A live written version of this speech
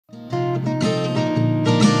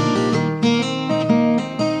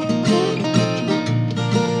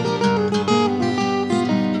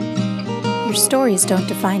stories don't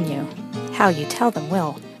define you. How you tell them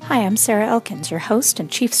will. Hi, I'm Sarah Elkins, your host and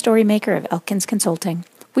chief story maker of Elkins Consulting.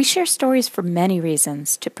 We share stories for many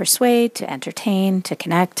reasons, to persuade, to entertain, to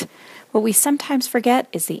connect. What we sometimes forget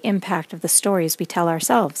is the impact of the stories we tell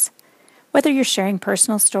ourselves. Whether you're sharing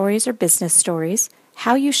personal stories or business stories,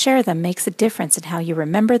 how you share them makes a difference in how you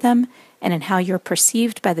remember them and in how you're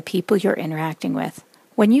perceived by the people you're interacting with.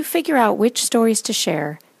 When you figure out which stories to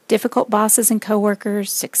share, difficult bosses and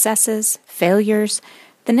coworkers, successes, failures,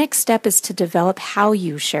 the next step is to develop how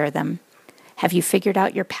you share them. Have you figured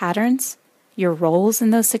out your patterns, your roles in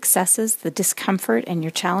those successes, the discomfort and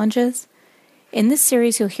your challenges? In this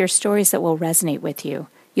series, you'll hear stories that will resonate with you.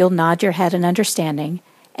 You'll nod your head in understanding,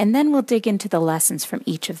 and then we'll dig into the lessons from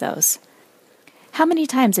each of those. How many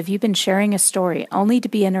times have you been sharing a story only to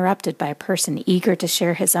be interrupted by a person eager to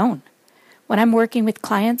share his own? When I'm working with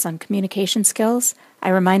clients on communication skills, I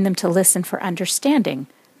remind them to listen for understanding,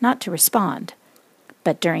 not to respond.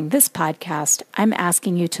 But during this podcast, I'm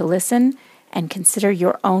asking you to listen and consider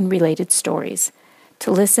your own related stories,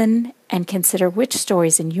 to listen and consider which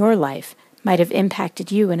stories in your life might have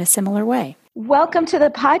impacted you in a similar way. Welcome to the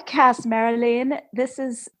podcast, Marylene. This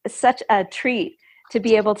is such a treat to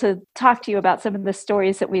be able to talk to you about some of the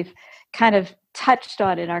stories that we've kind of touched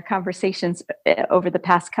on in our conversations over the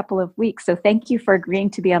past couple of weeks. So thank you for agreeing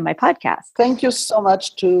to be on my podcast. Thank you so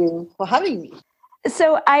much for having me.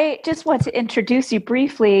 So I just want to introduce you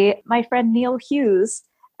briefly. My friend Neil Hughes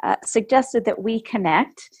suggested that we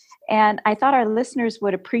connect, and I thought our listeners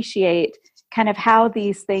would appreciate kind of how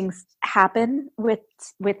these things happen with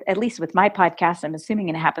at least with my podcast. I'm assuming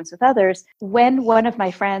it happens with others. When one of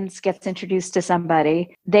my friends gets introduced to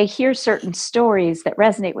somebody, they hear certain stories that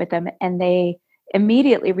resonate with them, and they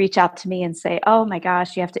immediately reach out to me and say, oh my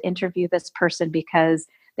gosh, you have to interview this person because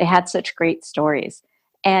they had such great stories.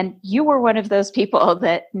 And you were one of those people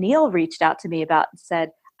that Neil reached out to me about and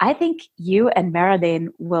said, I think you and Marylene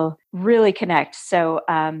will really connect. So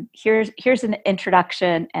here's an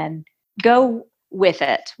introduction, and go with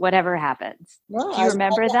it, whatever happens. Well, do you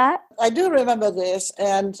remember that? I do remember this.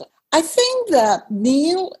 And I think that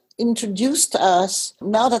Neil introduced us,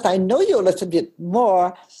 now that I know you a little bit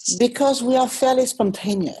more, because we are fairly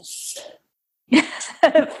spontaneous.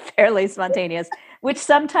 Fairly spontaneous, which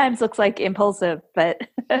sometimes looks like impulsive, but...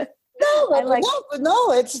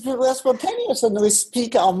 We're spontaneous, and we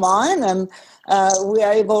speak our mind, and we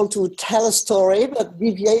are able to tell a story, but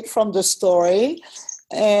deviate from the story,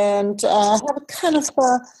 and have a kind of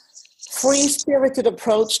a free-spirited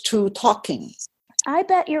approach to talking. I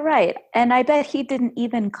bet you're right. And I bet he didn't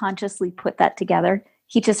even consciously put that together.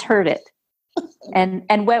 He just heard it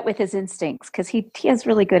and went with his instincts, because he has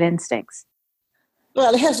really good instincts.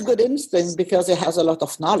 Well, he has good instincts because he has a lot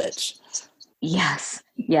of knowledge. Yes,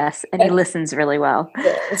 and he listens really well.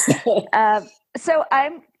 Yes. So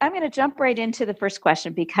I'm going to jump right into the first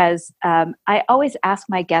question, because I always ask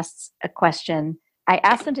my guests a question. I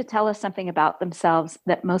ask them to tell us something about themselves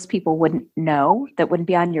that most people wouldn't know, that wouldn't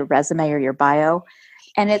be on your resume or your bio.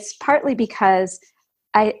 And it's partly because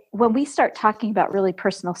when we start talking about really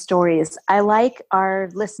personal stories, I like our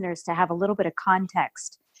listeners to have a little bit of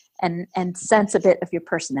context and sense a bit of your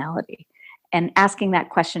personality. And asking that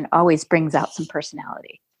question always brings out some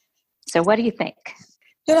personality. So what do you think?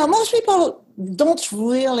 Most people don't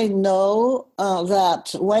really know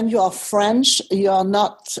that when you are French, you are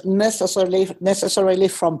not necessarily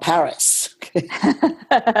from Paris.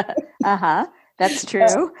 That's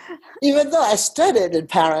true. Even though I studied in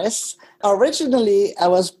Paris, originally I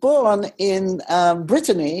was born in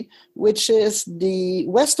Brittany, which is the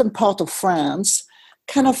western part of France,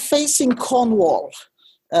 kind of facing Cornwall,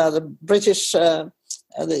 the British, the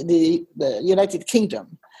United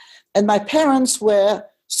Kingdom. And my parents were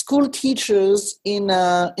school teachers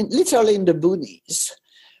literally in the boonies,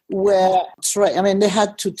 where they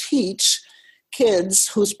had to teach kids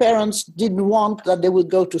whose parents didn't want that they would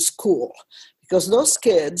go to school, because those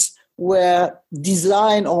kids were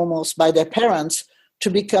designed almost by their parents to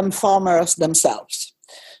become farmers themselves.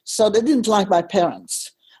 So they didn't like my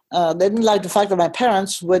parents. They didn't like the fact that my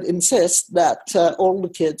parents would insist that all the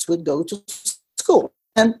kids would go to school.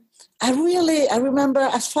 And I remember,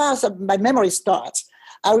 as far as my memory starts,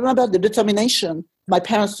 I remember the determination of my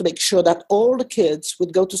parents to make sure that all the kids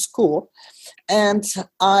would go to school. And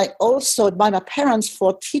I also admire my parents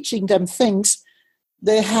for teaching them things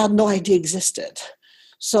they had no idea existed.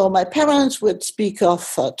 So my parents would speak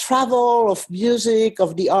of travel, of music,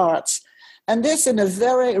 of the arts, and this in a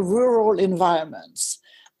very rural environment.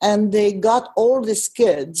 And they got all these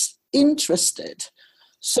kids interested,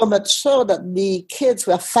 so much so that the kids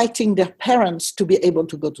were fighting their parents to be able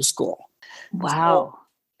to go to school. Wow.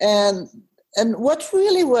 And And what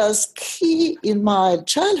really was key in my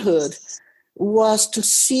childhood was to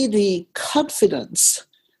see the confidence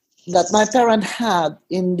that my parents had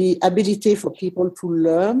in the ability for people to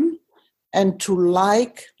learn and to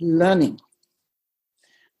like learning.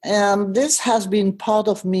 And this has been part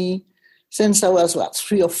of me since I was,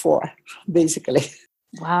 3 or 4, basically.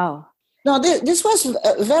 Wow. Now, this was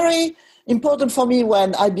very important for me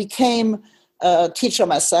when I became a teacher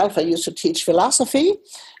myself. I used to teach philosophy.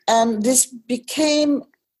 And this became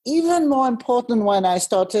even more important when I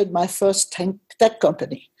started my first tech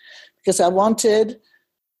company, because I wanted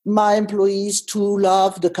my employees to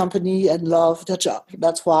love the company and love their job.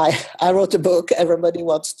 That's why I wrote a book, Everybody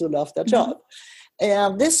Wants to Love Their Job.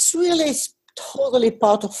 And this really is totally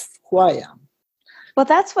part of who I am. Well,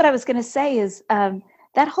 that's what I was going to say is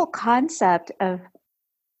that whole concept of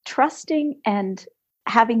trusting and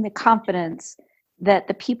having the confidence that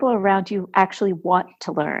the people around you actually want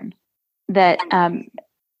to learn. That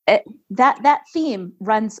that theme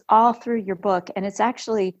runs all through your book, and it's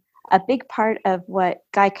actually a big part of what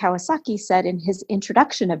Guy Kawasaki said in his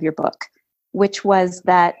introduction of your book, which was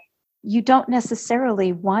that you don't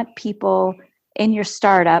necessarily want people in your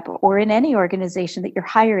startup or in any organization that you're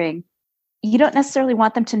hiring. You don't necessarily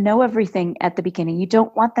want them to know everything at the beginning. You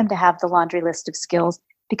don't want them to have the laundry list of skills,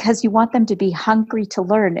 because you want them to be hungry to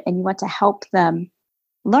learn and you want to help them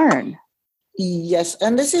learn. Yes,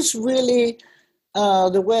 and this is really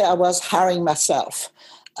the way I was hiring myself.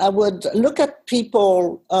 I would look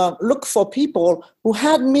for people who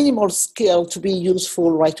had minimal skill to be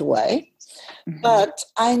useful right away. Mm-hmm. But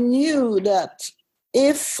I knew that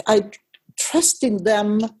if I trusted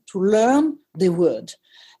them to learn, they would.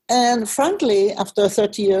 And frankly, after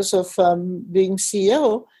 30 years of being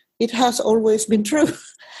CEO, it has always been true.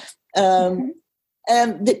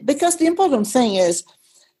 Because the important thing is,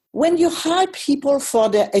 when you hire people for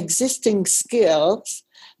their existing skills,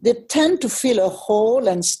 they tend to fill a hole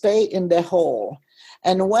and stay in their hole.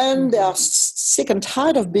 And when they are sick and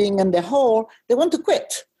tired of being in their hole, they want to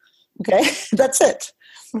quit. Okay, that's it.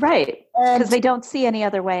 Right, because they don't see any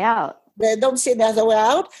other way out. They don't see any other way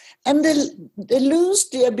out, and they lose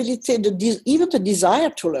the ability, even the desire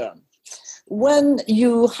to learn. When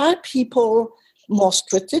you hire people more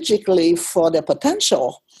strategically for their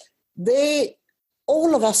potential, they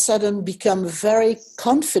all of a sudden become very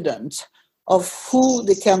confident of who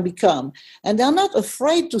they can become. And they're not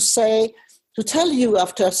afraid to tell you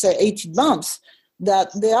after, say, 18 months that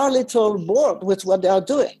they are a little bored with what they are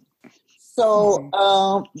doing. So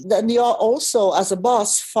then you are also, as a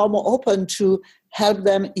boss, far more open to help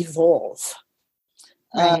them evolve.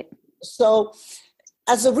 Right. So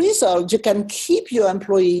as a result, you can keep your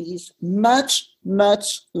employees much,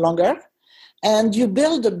 much longer, and you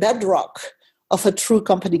build a bedrock of a true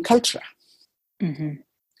company culture. Mm-hmm.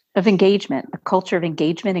 Of engagement, a culture of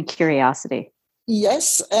engagement and curiosity.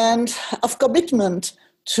 Yes, and of commitment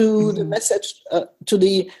to the message, to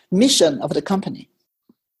the mission of the company.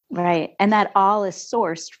 Right. And that all is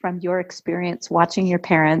sourced from your experience watching your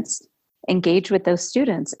parents engage with those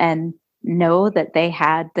students and know that they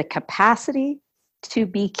had the capacity to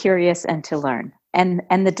be curious and to learn, and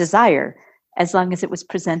the desire, as long as it was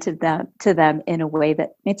presented to them in a way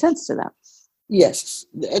that made sense to them. Yes.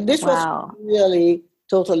 This was really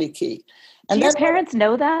totally key. And do your parents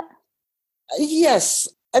know that? Yes.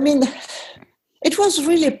 I mean, it was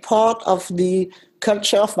really part of the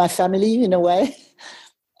culture of my family in a way.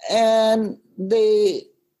 And the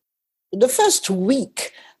first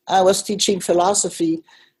week I was teaching philosophy,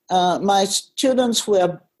 my students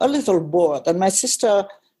were a little bored. And my sister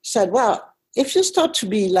said, well, if you start to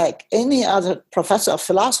be like any other professor of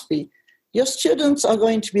philosophy, your students are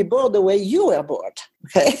going to be bored the way you were bored.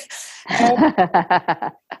 Okay. And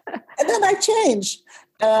then I changed.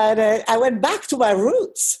 I went back to my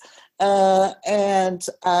roots, and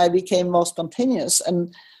I became more spontaneous.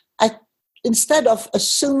 And instead of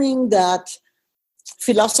assuming that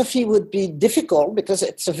philosophy would be difficult, because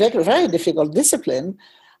it's a very, very difficult discipline,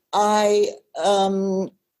 I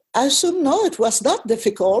assumed, no, it was not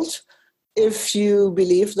difficult if you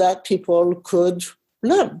believe that people could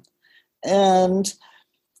learn. And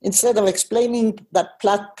instead of explaining that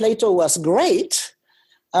Plato was great,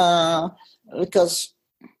 because,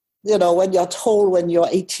 when you're told when you're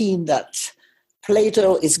 18 that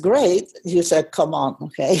Plato is great, you said, come on,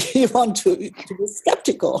 okay? You want to be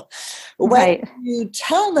skeptical. Right. When you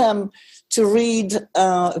tell them to read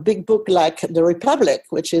a big book like The Republic,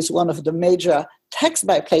 which is one of the major texts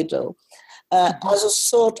by Plato, as a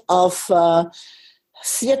sort of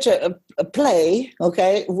theater, a play,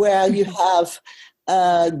 okay, where you have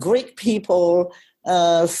Greek people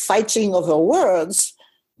fighting over words,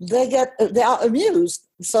 they are amused,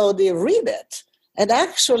 so they read it, and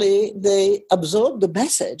actually they absorb the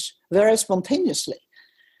message very spontaneously.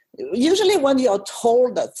 Usually when you are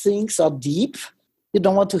told that things are deep, you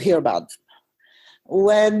don't want to hear about them.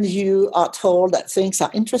 When you are told that things are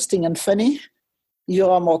interesting and funny, you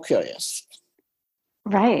are more curious.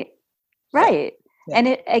 Right. Yeah. And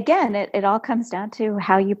it all comes down to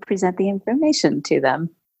how you present the information to them.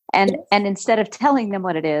 And instead of telling them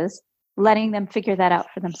what it is, letting them figure that out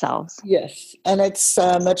for themselves. Yes, and it's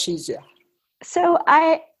much easier. So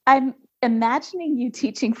I'm imagining you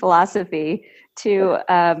teaching philosophy to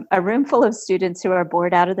a room full of students who are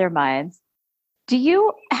bored out of their minds. Do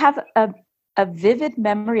you have a vivid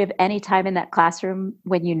memory of any time in that classroom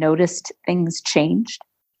when you noticed things changed?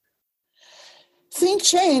 Things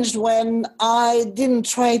changed when I didn't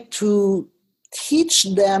try to teach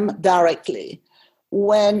them directly.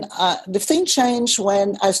 When the thing changed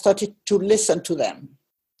when I started to listen to them.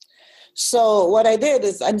 So what I did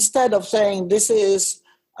is, instead of saying this is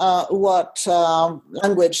what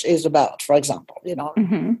language is about, for example,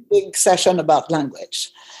 big session about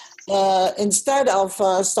language, instead of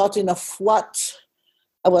starting off what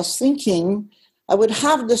I was thinking, I would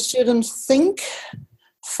have the students think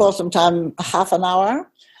for some time, half an hour,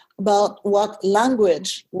 about what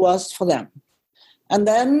language was for them. And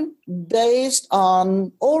then, based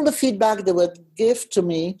on all the feedback they would give to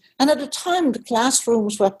me, and at the time, the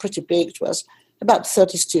classrooms were pretty big. It was about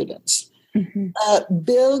 30 students.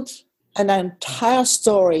 Build an entire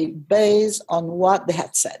story based on what they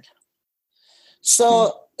had said.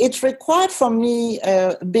 So it required from me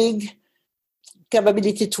a big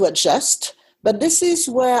capability to adjust. But this is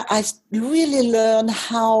where I really learned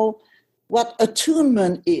what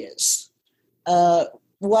attunement is.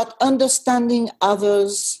 What understanding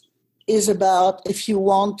others is about if you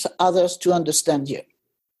want others to understand you.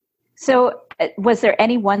 So was there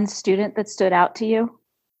any one student that stood out to you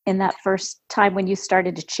in that first time when you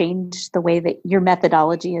started to change the way that your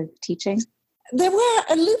methodology of teaching? They were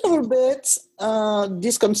a little bit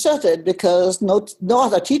disconcerted because no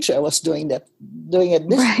other teacher was doing it.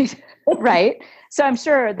 Right. So I'm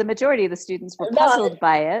sure the majority of the students were puzzled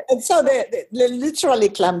by it. And so they literally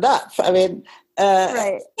clammed up. I mean,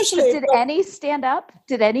 right. But did any stand up?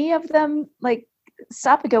 Did any of them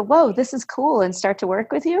stop and go, whoa, this is cool, and start to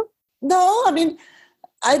work with you? No, I mean,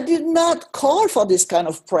 I did not call for this kind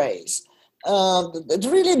of praise.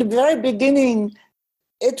 Really, the very beginning,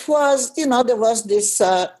 it was, there was this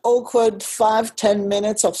awkward 5-10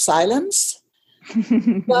 minutes of silence.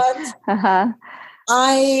 But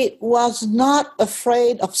I was not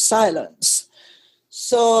afraid of silence.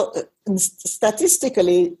 So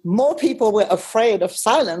statistically, more people were afraid of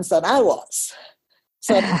silence than I was.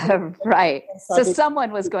 So right. So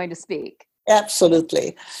someone was going to speak.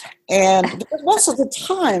 Absolutely. And because most of the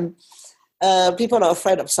time, people are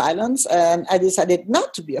afraid of silence, and I decided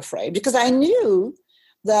not to be afraid because I knew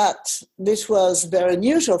that this was very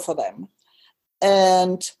unusual for them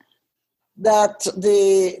and that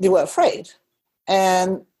they were afraid.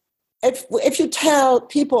 And if you tell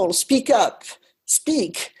people, speak up,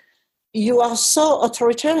 speak, you are so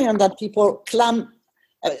authoritarian that people don't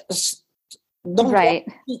right.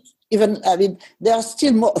 speak. Even, they are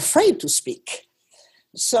still more afraid to speak.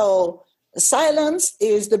 So silence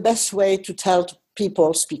is the best way to tell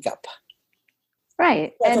people, speak up.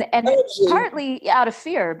 Right. And partly out of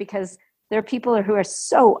fear, because there are people who are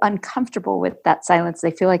so uncomfortable with that silence,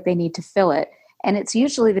 they feel like they need to fill it. And it's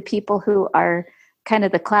usually the people who are kind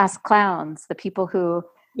of the class clowns, the people who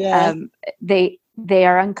they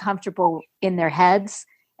are uncomfortable in their heads,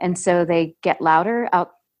 and so they get louder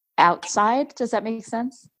outside. Does that make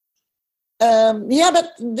sense?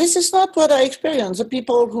 But this is not what I experienced. The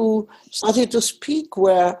people who started to speak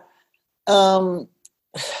were, there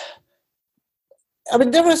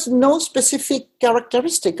was no specific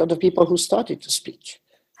characteristic of the people who started to speak.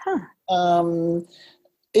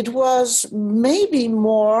 It was maybe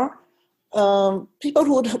more people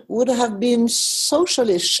who would have been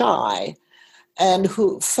socially shy and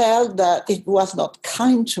who felt that it was not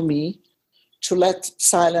kind to me to let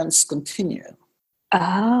silence continue.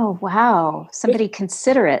 Oh, wow. Somebody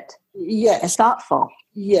considerate. Yes. Thoughtful.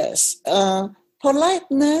 Yes.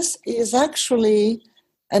 Politeness is actually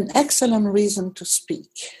an excellent reason to speak.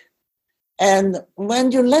 And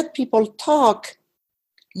when you let people talk,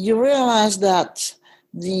 you realize that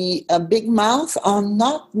the big mouth are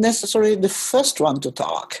not necessarily the first one to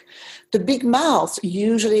talk. The big mouth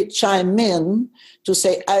usually chime in to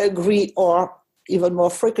say, I agree, or even more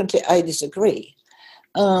frequently, I disagree.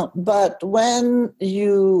 But when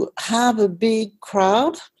you have a big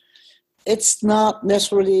crowd, It's not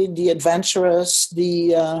necessarily the adventurous,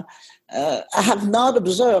 I have not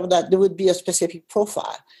observed that there would be a specific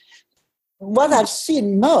profile. What I've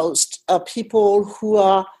seen most are people who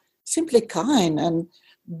are simply kind and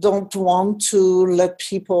don't want to let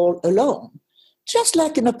people alone. Just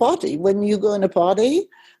like in a party. When you go in a party,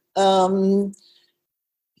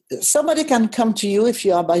 somebody can come to you if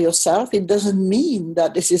you are by yourself. It doesn't mean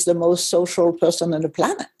that this is the most social person on the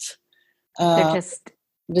planet. They're just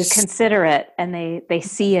considerate, and they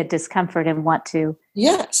see a discomfort and want to.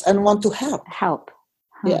 Yes, and want to help. Huh.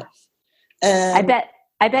 Yes.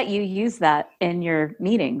 I bet you use that in your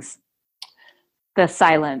meetings. The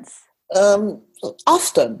silence.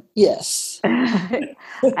 Often, yes.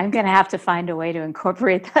 I'm going to have to find a way to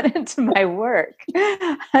incorporate that into my work.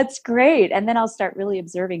 That's great. And then I'll start really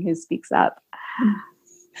observing who speaks up.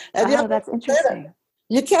 Oh, that's interesting.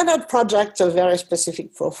 You cannot project a very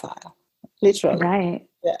specific profile, literally. Right.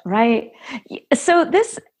 Yeah. Right. So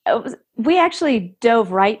we actually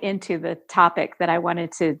dove right into the topic that I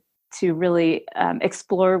wanted to really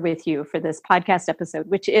explore with you for this podcast episode,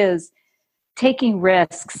 which is taking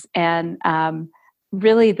risks, and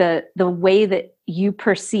really the way that you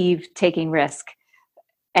perceive taking risk.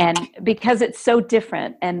 And because it's so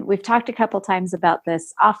different, and we've talked a couple times about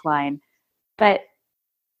this offline, but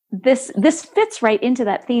this fits right into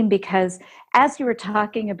that theme, because as you were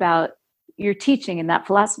talking about your teaching in that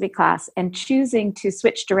philosophy class and choosing to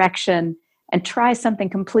switch direction and try something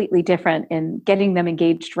completely different, and getting them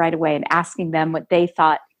engaged right away and asking them what they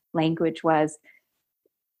thought language was,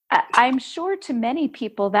 I'm sure to many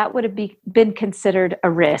people that would have been considered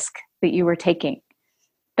a risk that you were taking.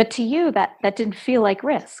 But to you, that didn't feel like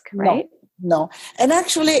risk, right? No. And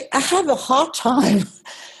actually, I have a hard time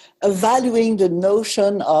valuing the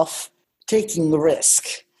notion of taking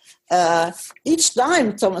risk. Each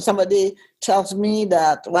time somebody tells me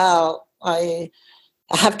that, well, I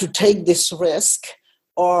have to take this risk,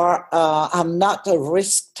 or I'm not a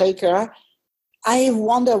risk taker, I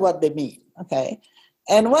wonder what they mean, okay?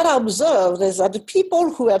 And what I observed is that the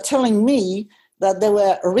people who are telling me that they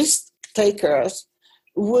were risk takers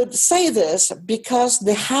would say this because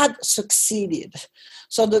they had succeeded.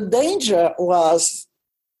 So the danger was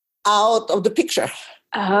out of the picture.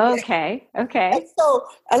 Okay. And so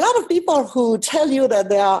a lot of people who tell you that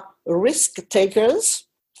they are risk takers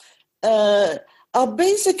are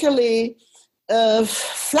basically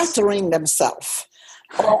flattering themselves,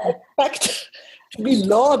 or expect to be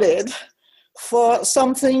lauded for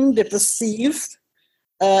something they perceived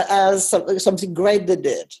as something great they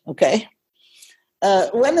did, okay?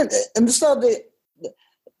 And so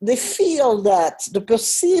they feel that the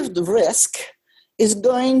perceived risk is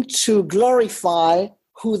going to glorify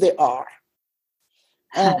who they are.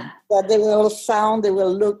 And that they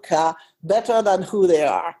will look better than who they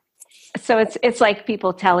are. So it's like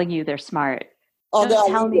people telling you they're smart.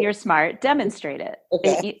 Don't tell me you're smart, demonstrate it.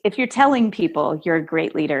 Okay. If you're telling people you're a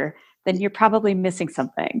great leader, then you're probably missing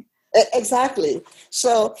something. Exactly.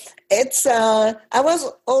 So it's, I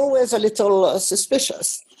was always a little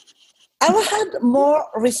suspicious. I had more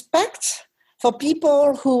respect for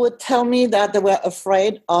people who would tell me that they were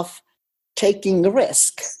afraid of taking the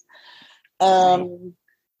risk.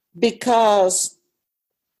 Because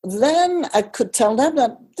then I could tell them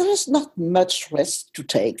that there is not much risk to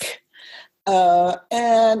take,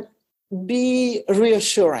 and be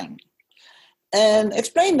reassuring. And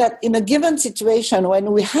explain that in a given situation,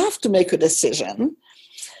 when we have to make a decision,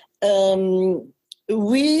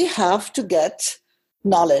 we have to get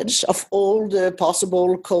knowledge of all the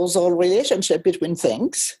possible causal relationship between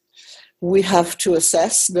things. We have to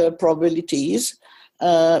assess the probabilities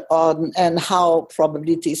and how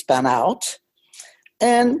probabilities pan out.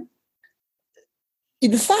 And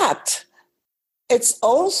in fact, it's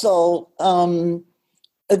also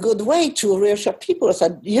a good way to reassure people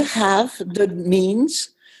that you have the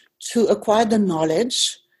means to acquire the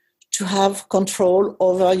knowledge, to have control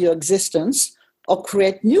over your existence or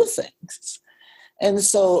create new things. And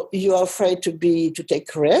so you are afraid to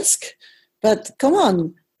take risk, but come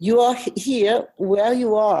on, you are here where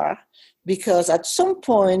you are because at some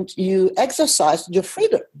point you exercise your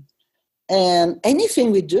freedom. And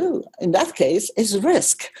anything we do in that case is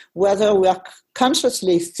risk, whether we are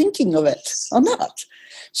consciously thinking of it or not.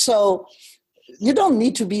 So you don't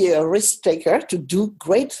need to be a risk taker to do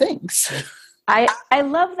great things. I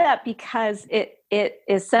love that because it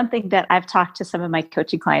is something that I've talked to some of my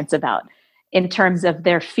coaching clients about in terms of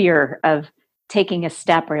their fear of taking a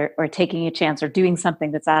step or taking a chance or doing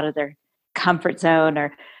something that's out of their comfort zone.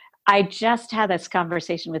 Or I just had this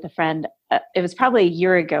conversation with a friend. It was probably a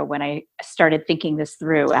year ago when I started thinking this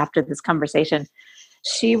through after this conversation.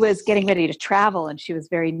 she was getting ready to travel and she was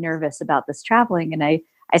very nervous about this traveling. And I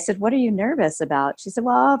said, what are you nervous about? She said,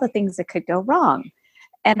 well, all the things that could go wrong.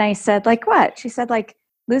 And I said, like what? She said, like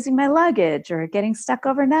losing my luggage or getting stuck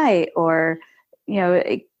overnight or,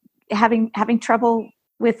 having trouble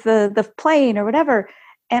with the plane or whatever.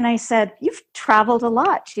 And I said, you've traveled a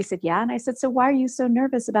lot. She said, yeah. And I said, so why are you so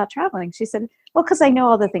nervous about traveling? She said, well, because I know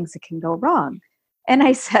all the things that can go wrong. And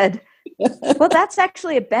I said, well, that's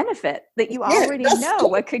actually a benefit that you already know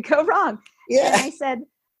what could go wrong. Yeah. And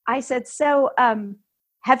I said, so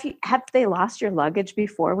have they lost your luggage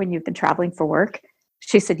before when you've been traveling for work?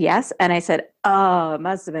 She said, yes. And I said, oh, it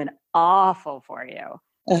must have been awful for you.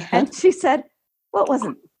 And she said, well, it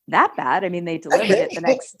wasn't that bad. I mean, they delivered it the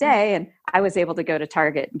next day and I was able to go to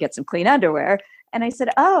Target and get some clean underwear. And I said,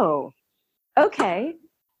 oh, okay.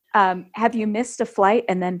 Have you missed a flight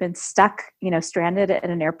and then been stuck, stranded at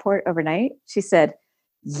an airport overnight? She said,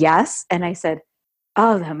 yes. And I said,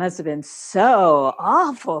 oh, that must have been so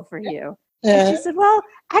awful for you. And she said, well,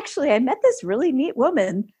 actually, I met this really neat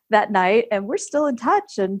woman that night and we're still in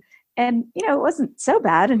touch. And it wasn't so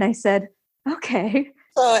bad. And I said, okay.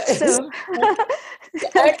 So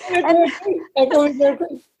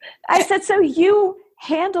I said, so you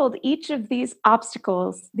handled each of these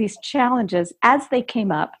obstacles, these challenges as they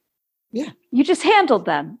came up. Yeah. You just handled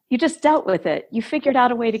them. You just dealt with it. You figured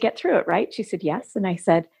out a way to get through it, right? She said, yes. And I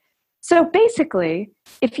said, so basically,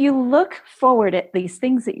 if you look forward at these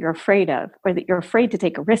things that you're afraid of or that you're afraid to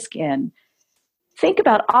take a risk in, think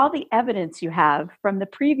about all the evidence you have from the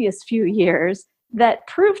previous few years that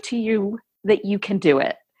prove to you that you can do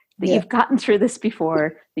it, that you've gotten through this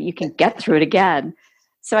before, that you can get through it again.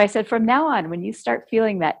 So I said, from now on, when you start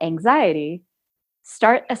feeling that anxiety,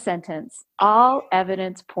 start a sentence. All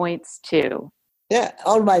evidence points to. Yeah,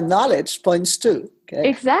 all my knowledge points to. Okay.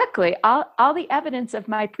 Exactly. All the evidence of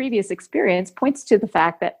my previous experience points to the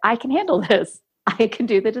fact that I can handle this. I can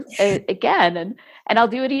do this again, and I'll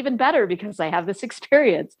do it even better because I have this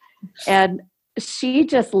experience. And she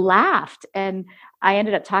just laughed. And I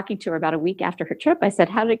ended up talking to her about a week after her trip. I said,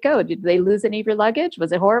 how did it go? Did they lose any of your luggage?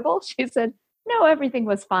 Was it horrible? She said, no, everything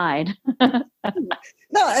was fine.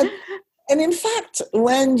 No, and in fact,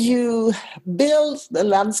 when you build the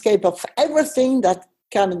landscape of everything that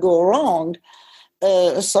can go wrong,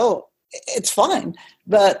 so it's fine.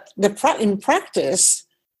 But in practice,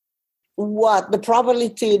 what the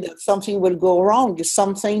probability that something will go wrong is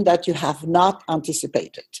something that you have not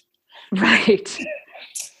anticipated. Right.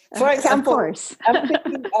 For example,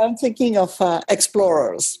 I'm thinking of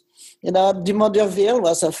explorers. Dumont d'Urville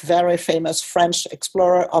was a very famous French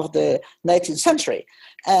explorer of the 19th century.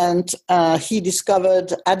 And he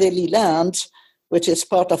discovered Adélie Land, which is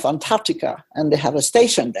part of Antarctica, and they have a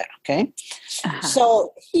station there, okay? Uh-huh.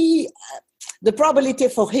 So the probability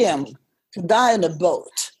for him to die in a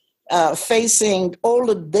boat, facing all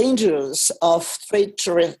the dangers of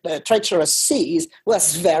treacherous seas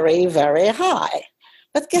was very, very high.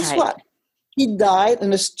 But guess what? He died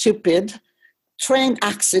in a stupid train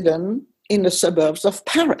accident in the suburbs of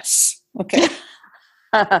Paris, okay?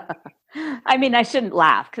 I mean, I shouldn't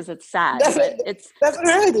laugh because it's sad. That's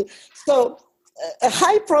reality. So a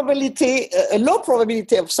low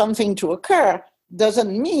probability of something to occur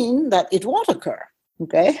doesn't mean that it won't occur,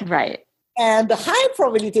 okay? Right. And the high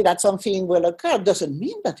probability that something will occur doesn't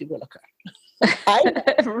mean that it will occur.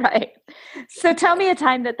 Right. So tell me a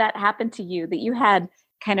time that happened to you, that you had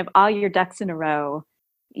kind of all your ducks in a row.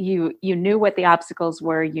 You knew what the obstacles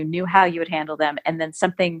were, you knew how you would handle them, and then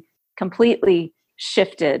something completely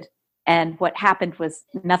shifted. And what happened was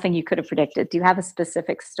nothing you could have predicted. Do you have a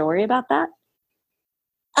specific story about that?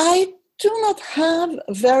 I do not have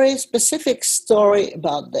a very specific story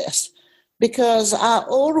about this because I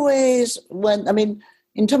always,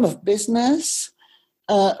 in terms of business,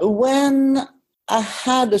 when I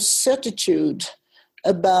had a certainty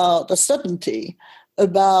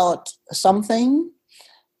about something,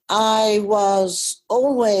 I was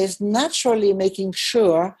always naturally making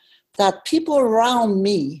sure that people around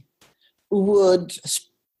me would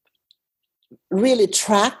really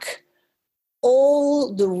track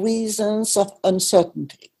all the reasons of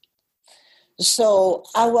uncertainty. So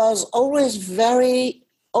I was always very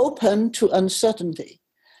open to uncertainty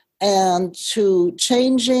and to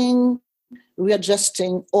changing,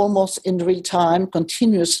 readjusting almost in real time,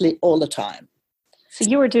 continuously all the time. So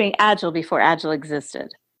you were doing Agile before Agile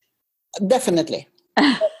existed? Definitely.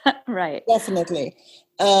 Right. Definitely.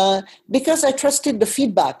 Because I trusted the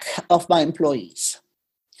feedback of my employees.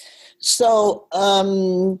 So,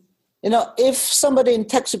 if somebody in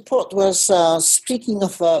tech support was speaking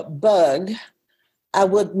of a bug, I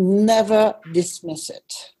would never dismiss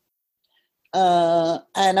it.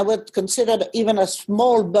 And I would consider that even a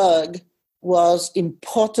small bug was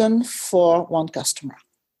important for one customer.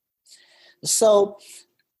 So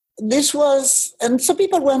this was, and so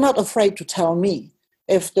people were not afraid to tell me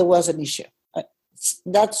if there was an issue.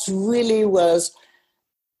 That really was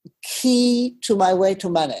key to my way to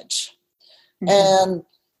manage. And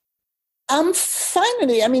I'm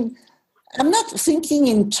not thinking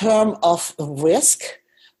in terms of risk,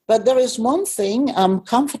 but there is one thing, I'm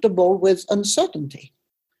comfortable with uncertainty.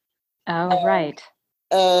 Oh, right.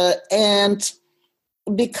 And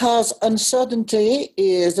because uncertainty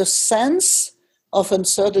is a sense of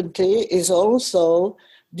uncertainty is also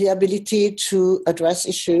the ability to address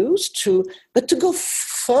issues, but to go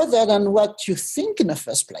further than what you think in the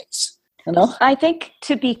first place. You know? I think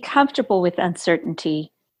to be comfortable with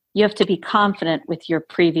uncertainty, you have to be confident with your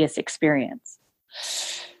previous experience.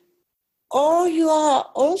 Or you are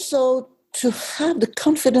also to have the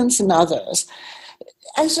confidence in others.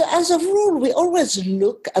 As a rule, we always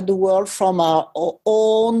look at the world from our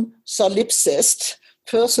own solipsist,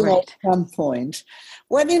 personal standpoint,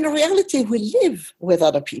 when in reality we live with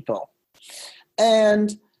other people.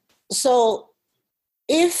 And so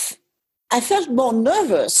if I felt more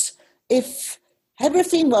nervous if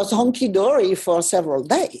everything was honky-dory for several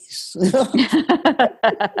days. I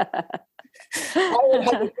would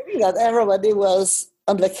have the feeling that everybody was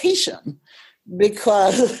on vacation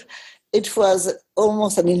because it was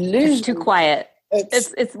almost an illusion. It's too quiet.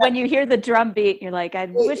 It's when you hear the drum beat, you're like, I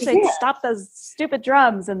wish they'd stop those stupid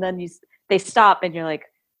drums. And then they stop and you're like,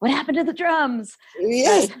 what happened to the drums?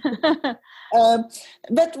 Yes.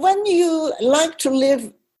 But when you like to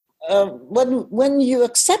live, when you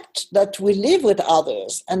accept that we live with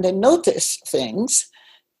others and they notice things,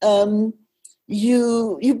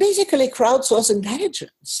 you basically crowdsource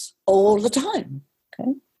intelligence all the time.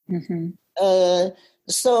 Okay.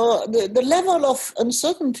 So the level of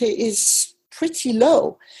uncertainty is pretty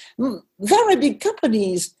low. Very big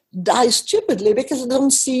companies die stupidly because they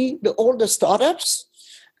don't see all the startups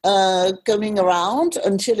coming around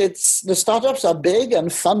until the startups are big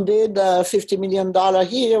and funded $50 million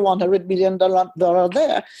here, $100 million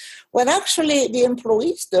there. When actually the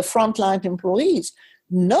employees, the frontline employees,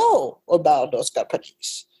 know about those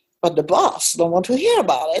companies. But the boss don't want to hear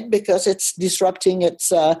about it because it's disrupting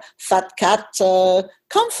its fat cat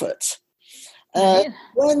comfort.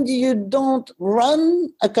 When you don't run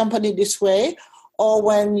a company this way, or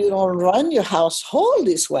when you don't run your household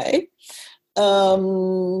this way,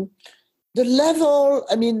 the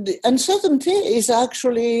uncertainty is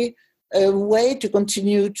actually a way to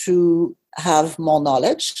continue to have more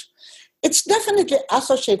knowledge. It's definitely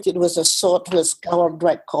associated with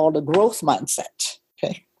what called a growth mindset.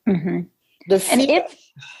 Okay. Mm-hmm.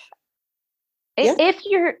 If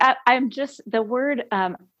you're, the word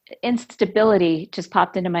instability just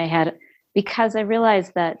popped into my head because I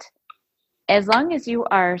realized that as long as you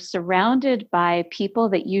are surrounded by people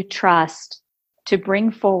that you trust to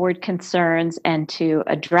bring forward concerns and to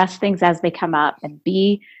address things as they come up and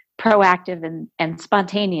be proactive and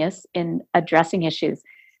spontaneous in addressing issues,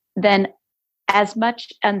 then as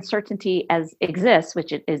much uncertainty as exists,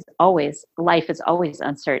 which it is always, life is always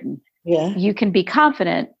uncertain, you can be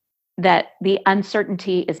confident that the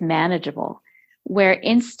uncertainty is manageable. Where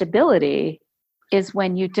instability is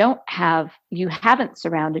when you haven't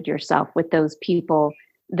surrounded yourself with those people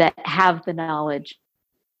that have the knowledge.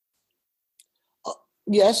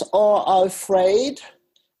 Yes, or are afraid.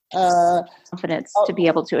 Confidence to be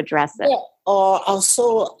able to address it. Yeah, or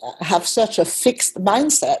also have such a fixed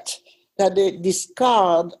mindset that they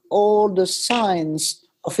discard all the signs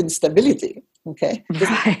of instability. Okay.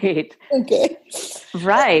 Right. Okay.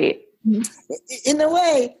 Right. In a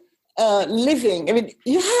way, living,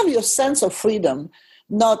 you have your sense of freedom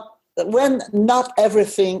when not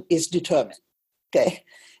everything is determined. Okay.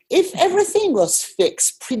 If everything was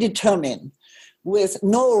fixed, predetermined, with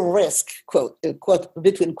no risk, quote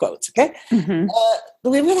between quotes, okay,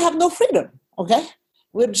 we will have no freedom. Okay,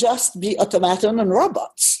 we'll just be automaton and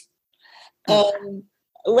robots.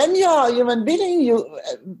 When you are a human being, you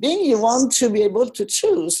want to be able to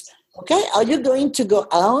choose. Okay, are you going to go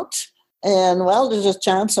out and there's a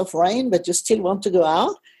chance of rain, but you still want to go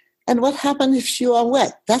out? And what happens if you are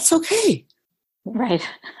wet? That's okay. Right.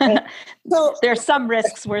 So there are some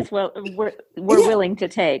risks we're willing to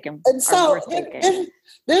take, and so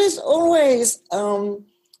there's always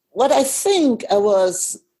what I think I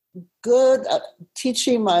was good at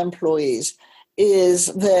teaching my employees is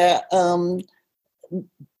them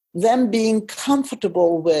being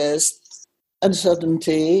comfortable with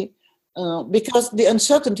uncertainty because the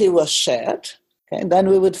uncertainty was shared. Okay, and then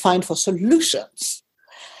we would find for solutions.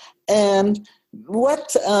 And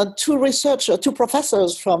what two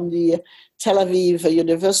professors from the Tel Aviv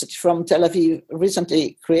University from Tel Aviv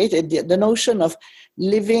recently created, the notion of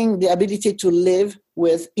the ability to live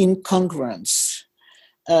with incongruence.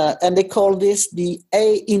 And they call this the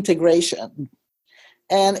A integration.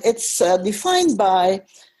 And it's defined by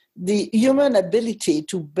the human ability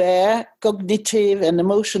to bear cognitive and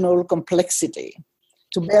emotional complexity,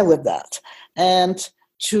 to bear with that, and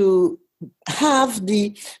to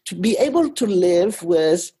be able to live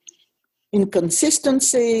with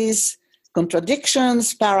inconsistencies,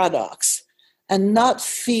 contradictions, paradox, and not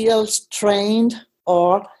feel strained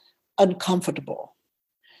or uncomfortable.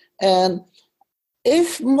 And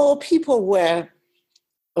if more people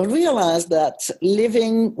realize that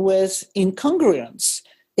living with incongruence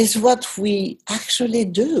is what we actually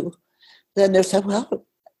do, then they say, well,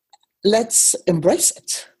 let's embrace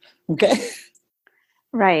it. Okay?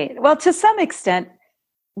 Right. Well, to some extent,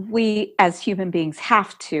 we as human beings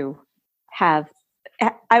have to have,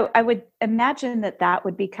 I would imagine that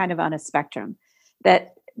would be kind of on a spectrum,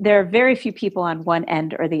 that there are very few people on one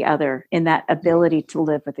end or the other in that ability to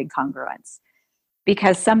live with incongruence,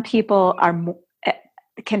 because some people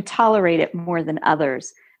can tolerate it more than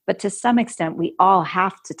others. But to some extent, we all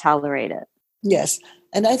have to tolerate it. Yes.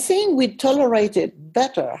 And I think we tolerate it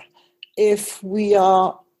better if we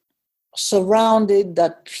are surrounded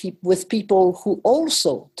with people who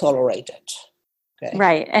also tolerate it. Okay.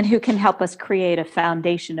 Right. And who can help us create a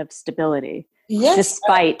foundation of stability, yes,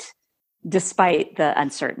 despite the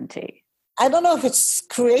uncertainty. I don't know if it's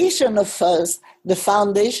creation of the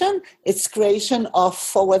foundation, it's creation of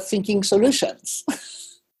forward-thinking solutions.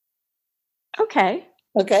 Okay.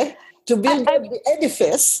 Okay? To build the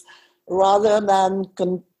edifice rather than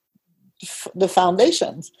the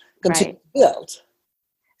foundations. Continue to build.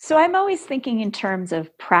 So I'm always thinking in terms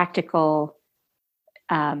of practical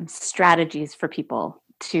strategies for people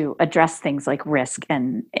to address things like risk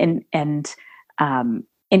and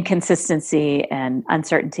inconsistency and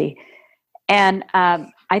uncertainty. And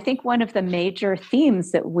I think one of the major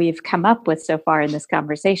themes that we've come up with so far in this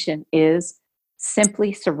conversation is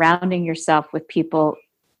simply surrounding yourself with people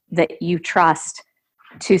that you trust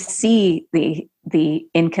to see the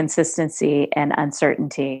inconsistency and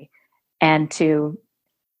uncertainty, and to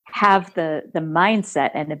have the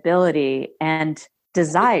mindset and ability and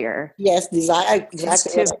desire. Yes, desire.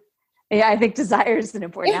 Exactly. I think desire is an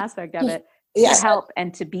important aspect of it. To help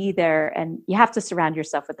and to be there, and you have to surround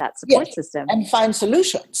yourself with that support system and find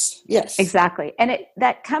solutions. Yes, exactly. And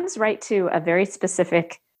that comes right to a very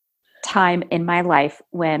specific time in my life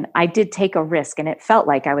when I did take a risk, and it felt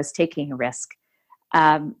like I was taking a risk.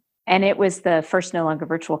 And it was the first No Longer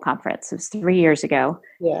Virtual conference. It was 3 years ago.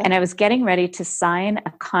 Yeah. And I was getting ready to sign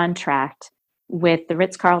a contract with the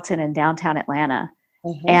Ritz-Carlton in downtown Atlanta.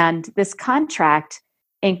 Mm-hmm. And this contract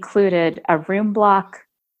included a room block,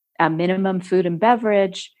 a minimum food and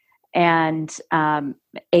beverage, and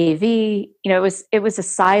AV. It was a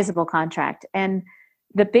sizable contract. And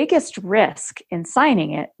the biggest risk in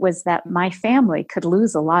signing it was that my family could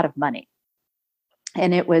lose a lot of money.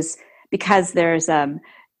 And it was because there's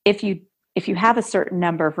if you have a certain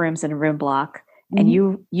number of rooms in a room block, mm-hmm.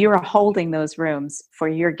 and you're holding those rooms for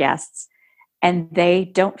your guests, and they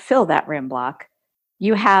don't fill that room block,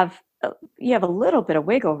 you have a little bit of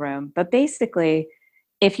wiggle room. But basically,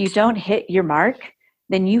 if you don't hit your mark,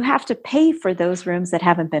 then you have to pay for those rooms that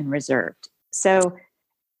haven't been reserved. So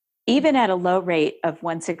even at a low rate of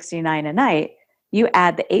 $169 a night, you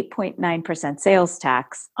add the 8.9% sales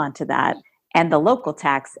tax onto that and the local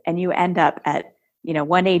tax, and you end up at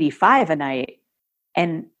 $185 a night.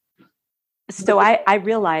 And so I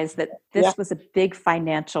realized that this was a big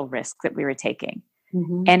financial risk that we were taking.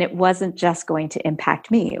 Mm-hmm. And it wasn't just going to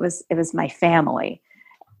impact me. It was my family.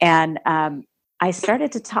 And I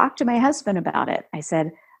started to talk to my husband about it. I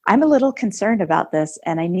said, I'm a little concerned about this,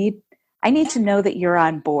 and I need to know that you're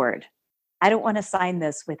on board. I don't want to sign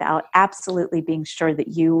this without absolutely being sure that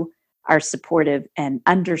you are supportive and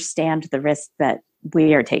understand the risk that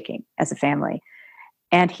we are taking as a family.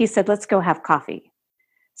 And he said, let's go have coffee.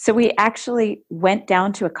 So we actually went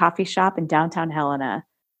down to a coffee shop in downtown Helena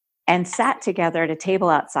and sat together at a table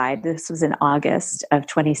outside. This was in August of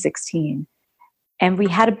 2016. And we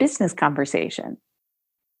had a business conversation.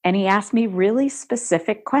 And he asked me really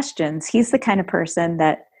specific questions. He's the kind of person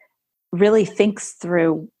that really thinks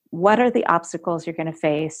through, what are the obstacles you're going to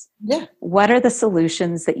face? Yeah. What are the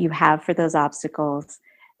solutions that you have for those obstacles?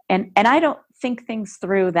 And I don't think things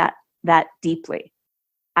through that deeply.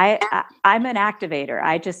 I'm an activator.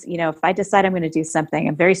 I just, if I decide I'm going to do something,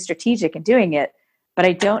 I'm very strategic in doing it, but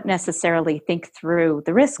I don't necessarily think through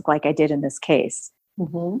the risk like I did in this case.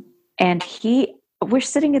 Mm-hmm. And we're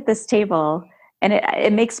sitting at this table, and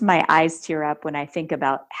it makes my eyes tear up when I think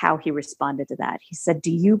about how he responded to that. He said,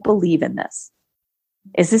 "Do you believe in this?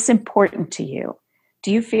 Is this important to you?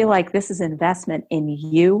 Do you feel like this is an investment in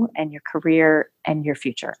you and your career and your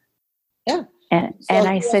future?" Yeah. And So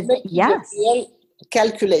I said, yes. real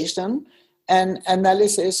calculation and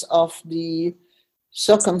analysis of the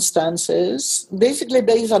circumstances, basically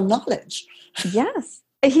based on knowledge. Yes.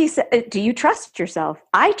 He said, "Do you trust yourself?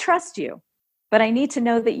 I trust you, but I need to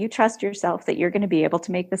know that you trust yourself, that you're going to be able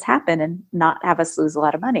to make this happen and not have us lose a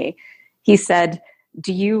lot of money." He said,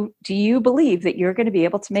 do you believe that you're going to be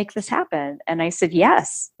able to make this happen? And I said,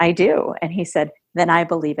 "Yes, I do." And he said, "Then I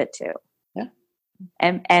believe it too." Yeah.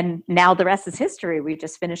 And now the rest is history. We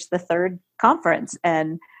just finished the third conference,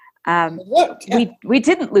 and we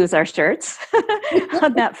didn't lose our shirts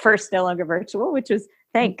on that first No Longer Virtual, which was,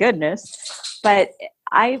 thank goodness. But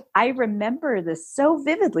I remember this so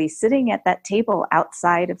vividly, sitting at that table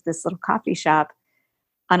outside of this little coffee shop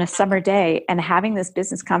on a summer day and having this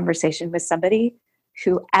business conversation with somebody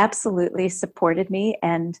who absolutely supported me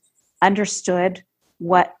and understood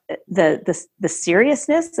what the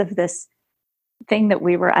seriousness of this thing that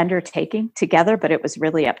we were undertaking together, but it was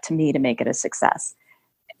really up to me to make it a success.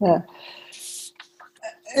 Yeah.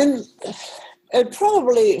 And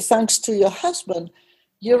probably thanks to your husband,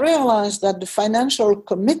 you realized that the financial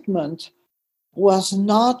commitment was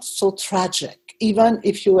not so tragic, even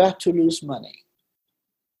if you were to lose money.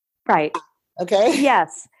 Right. Okay?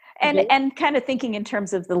 Yes. And kind of thinking in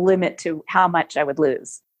terms of the limit to how much I would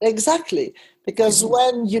lose. Exactly. Because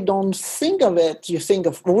when you don't think of it, you think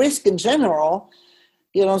of risk in general.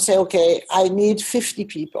 You don't say, okay, I need 50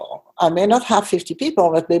 people. I may not have 50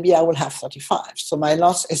 people, but maybe I will have 35. So my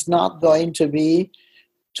loss is not going to be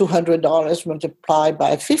 $200 multiplied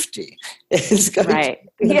by 50. It's going right.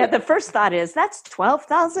 Yeah, the first thought is, that's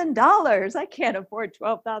 $12,000. I can't afford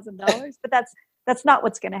 $12,000. But that's not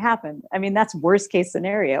what's going to happen. I mean, that's worst case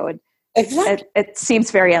scenario. Exactly. It seems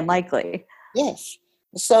very unlikely. Yes.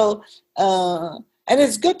 So, and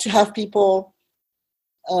it's good to have people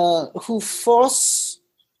who force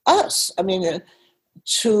us,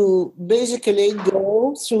 to basically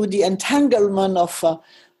go through the entanglement of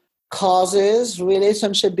causes,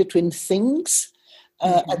 relationship between things,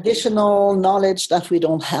 additional knowledge that we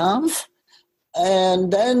don't have.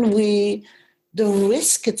 And then the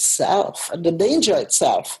risk itself and the danger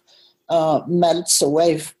itself melts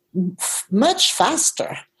away much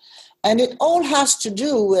faster. And it all has to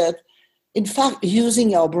do with, in fact,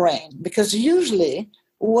 using our brain. Because usually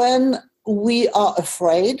when we are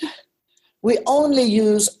afraid, we only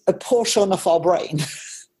use a portion of our brain.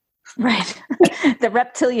 Right. The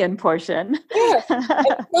reptilian portion. Yeah.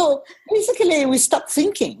 So basically we stop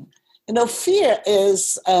thinking. Fear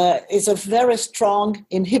is a very strong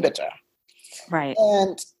inhibitor. Right.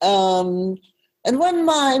 And when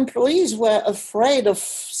my employees were afraid of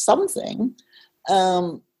something,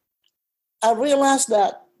 I realized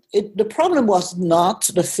that the problem was not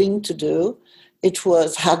the thing to do. It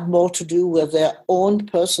had more to do with their own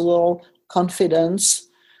personal confidence,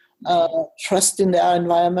 trust in their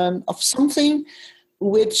environment, of something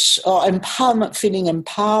or empowerment, feeling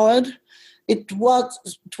empowered. It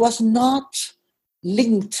was not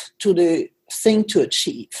linked to the thing to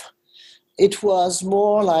achieve. It was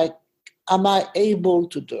more like, am I able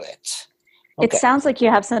to do it? Okay. It sounds like you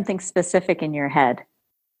have something specific in your head.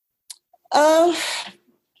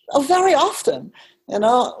 Very often,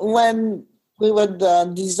 when we would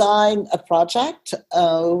design a project,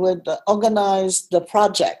 we would organize the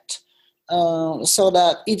project so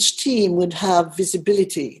that each team would have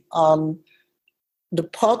visibility on the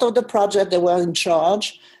part of the project they were in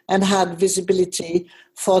charge and had visibility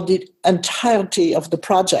for the entirety of the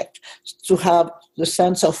project to have the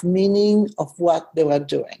sense of meaning of what they were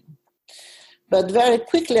doing. But very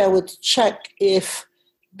quickly I would check if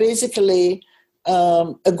basically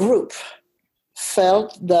a group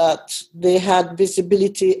felt that they had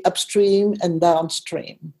visibility upstream and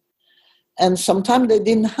downstream. And sometimes they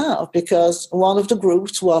didn't have, because one of the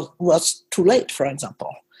groups was too late, for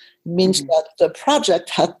example. It means that the project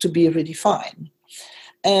had to be redefined.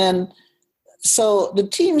 And so the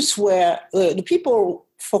teams the people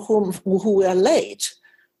who were late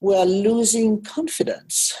were losing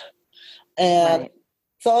confidence and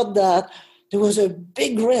thought that there was a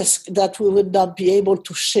big risk that we would not be able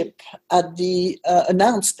to ship at the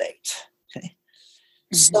announced date. Okay?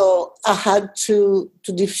 So I had to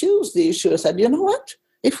diffuse the issue. I said, you know what?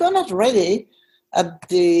 If we're not ready at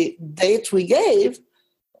the date we gave,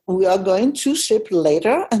 we are going to ship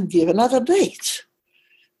later and give another date.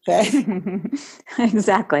 Okay?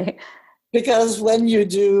 Exactly. because when you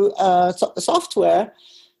do software,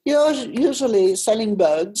 you're usually selling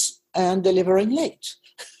bugs and delivering late.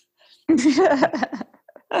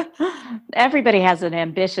 Everybody has an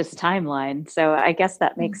ambitious timeline, so I guess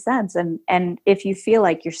that makes sense. And if you feel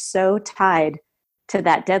like you're so tied to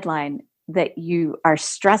that deadline that you are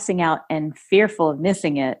stressing out and fearful of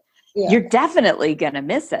missing it, you're definitely going to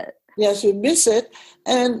miss it. Yes, you miss it,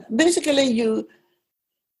 and basically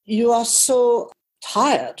you are so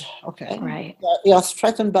tired. Okay, right? You are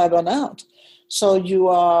threatened by burnout, so you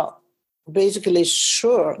are basically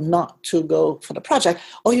sure not to go for the project,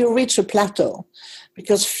 or you reach a plateau,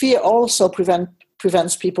 because fear also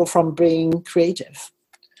prevents people from being creative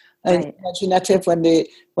and imaginative when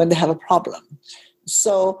they have a problem.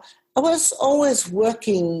 So I was always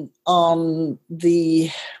working on the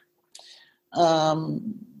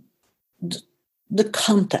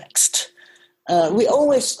context. We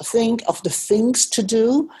always think of the things to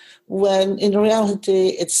do, when in reality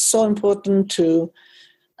it's so important to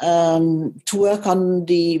work on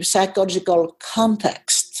the psychological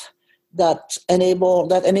context that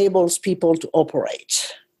enables people to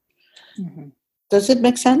operate. Mm-hmm. Does it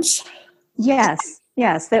make sense? Yes.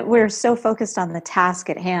 That we're so focused on the task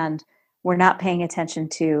at hand, we're not paying attention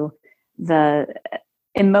to the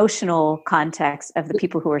emotional context of the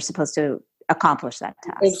people who are supposed to accomplish that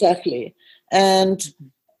task. Exactly. And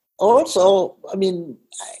also, I mean,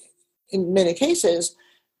 in many cases,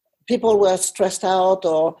 people were stressed out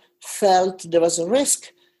or felt there was a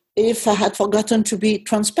risk if I had forgotten to be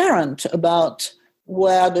transparent about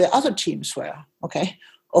where the other teams were, okay,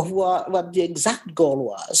 or what the exact goal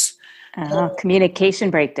was. Communication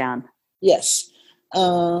breakdown. Yes.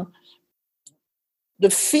 The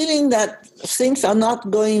feeling that things are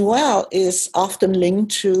not going well is often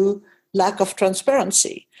linked to lack of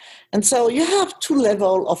transparency. And so you have two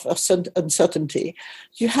levels of uncertainty.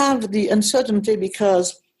 You have the uncertainty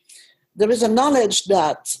because there is a knowledge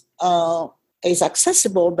that is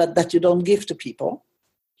accessible, but that you don't give to people.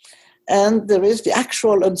 And there is the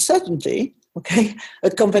actual uncertainty, okay? A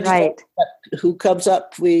competitor who comes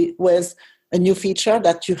up with a new feature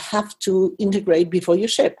that you have to integrate before you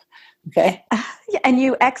ship, okay? And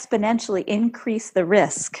you exponentially increase the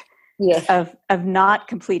risk of not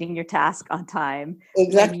completing your task on time.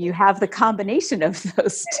 Exactly. When you have the combination of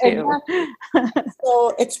those two. Exactly.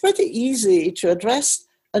 So it's pretty easy to address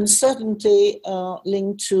uncertainty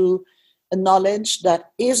linked to a knowledge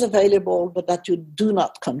that is available but that you do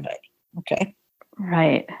not convey. Okay.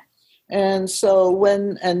 Right. And so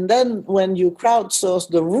when you crowdsource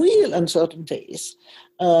the real uncertainties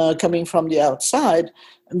coming from the outside,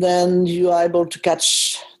 then you are able to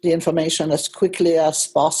catch the information as quickly as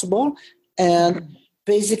possible and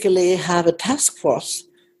basically have a task force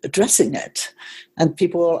addressing it, and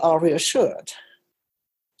people are reassured.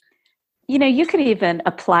 You know, you could even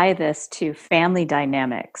apply this to family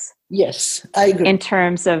dynamics. Yes, I agree. In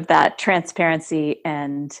terms of that transparency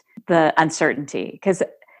and the uncertainty, because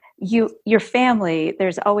your family,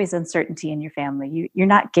 there's always uncertainty in your family. You're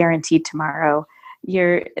not guaranteed tomorrow.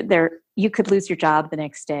 You could lose your job the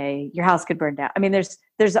next day. Your house could burn down. I mean,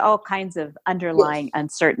 there's all kinds of underlying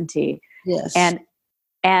uncertainty. Yes.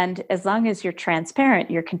 And as long as you're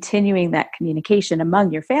transparent, you're continuing that communication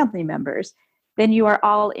among your family members, then you are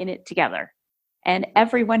all in it together. And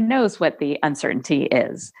everyone knows what the uncertainty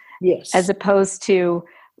is. Yes. As opposed to,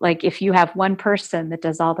 like, if you have one person that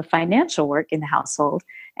does all the financial work in the household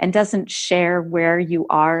and doesn't share where you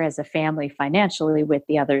are as a family financially with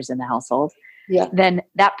the others in the household, then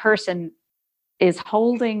that person is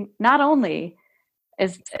holding, not only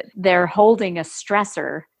is they're holding a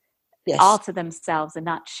stressor all to themselves and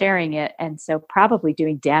not sharing it, and so probably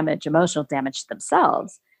doing emotional damage to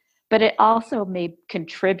themselves, but it also may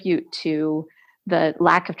contribute to the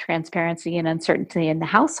lack of transparency and uncertainty in the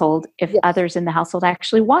household if others in the household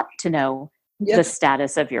actually want to know the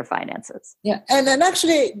status of your finances. Yeah, and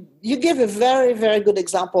actually you give a very, very good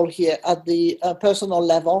example here at the personal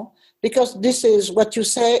level, because this is what you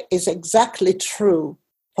say is exactly true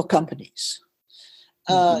for companies.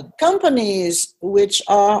 Companies which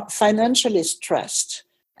are financially stressed,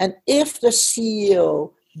 and if the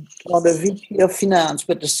CEO or the VP of finance,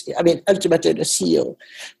 but ultimately the CEO,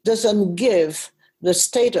 doesn't give the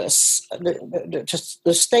status,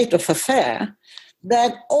 the state of affair,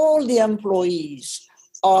 then all the employees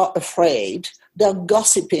are afraid. They're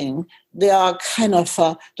gossiping. They are kind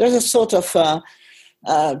of, there's a sort of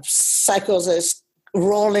psychosis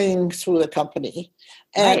rolling through the company,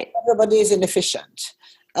 and everybody is inefficient.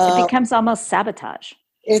 It becomes almost sabotage.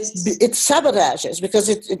 It sabotages because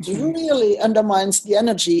it really undermines the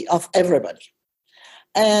energy of everybody.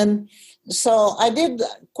 And so I did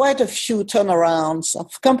quite a few turnarounds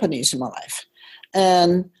of companies in my life.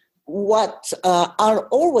 And what I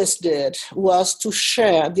always did was to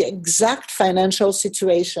share the exact financial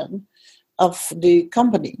situation of the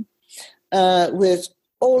company with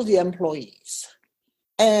all the employees.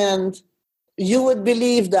 And you would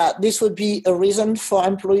believe that this would be a reason for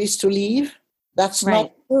employees to leave. That's Right.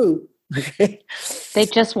 not true. They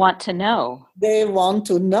just want to know. They want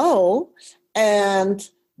to know, and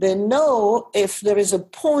they know if there is a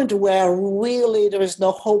point where really there is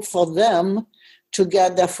no hope for them to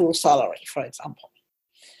get their full salary, for example.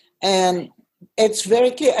 And it's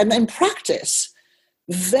very clear. And in practice,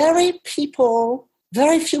 very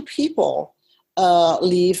few people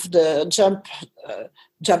leave the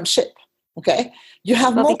jump ship. Okay, you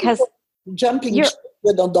have more people jumping ship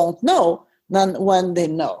that don't know than when they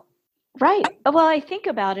know. Right. Well, I think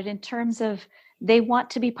about it in terms of they want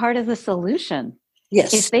to be part of the solution.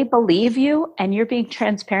 Yes. If they believe you and you're being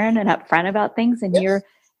transparent and upfront about things, and you're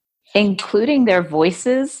including their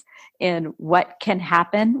voices in what can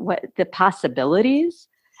happen, what the possibilities,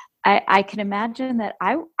 I can imagine that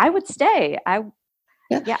I would stay. I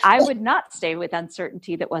would not stay with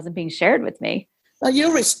uncertainty that wasn't being shared with me.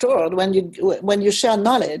 You restored when you share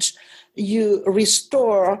knowledge, you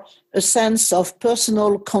restore a sense of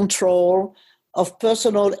personal control, of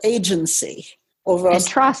personal agency over and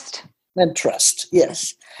trust. And trust,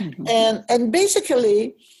 yes. Mm-hmm. And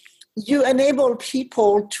basically, you enable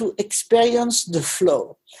people to experience the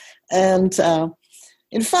flow. And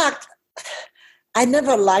in fact, I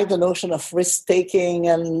never liked the notion of risk-taking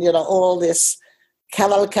and, all this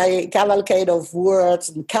cavalcade of words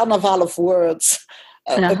and carnival of words,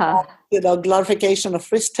 about, glorification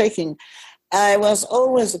of risk-taking. I was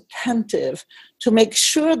always attentive to make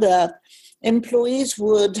sure that employees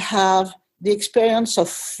would have the experience of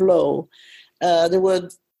flow. They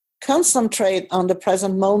would concentrate on the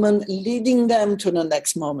present moment, leading them to the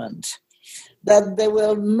next moment. That they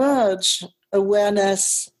will merge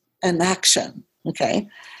awareness and action, okay?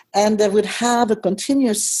 And they would have a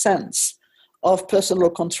continuous sense of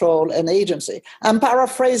personal control and agency. I'm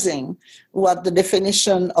paraphrasing what the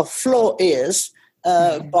definition of flow is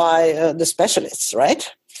by the specialists, right?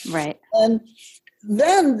 Right. And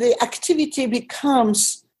then the activity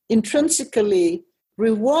becomes intrinsically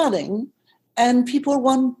rewarding and people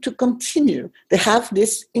want to continue. They have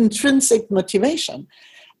this intrinsic motivation.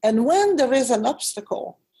 And when there is an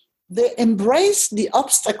obstacle, they embrace the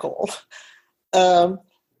obstacle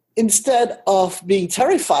instead of being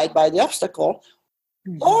terrified by the obstacle,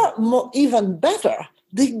 or even better,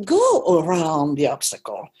 they go around the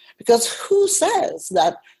obstacle. Because who says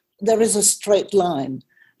that there is a straight line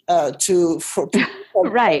for people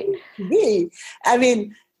right. to be? I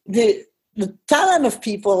mean, the talent of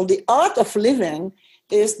people, the art of living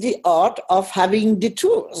is the art of having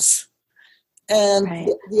detours and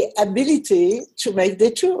the ability to make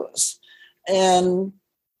detours. And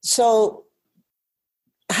so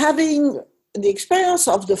having the experience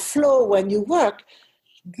of the flow when you work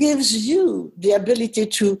gives you the ability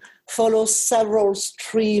to follow several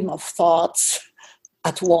streams of thoughts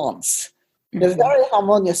at once in a very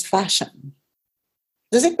harmonious fashion.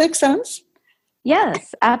 Does it make sense?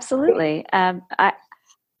 Yes, absolutely.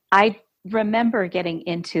 I remember getting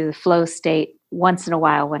into the flow state once in a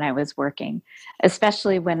while when I was working,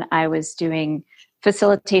 especially when I was doing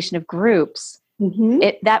facilitation of groups.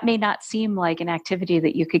 That may not seem like an activity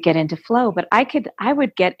that you could get into flow, but I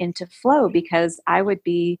would get into flow because I would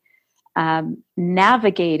be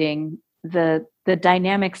navigating the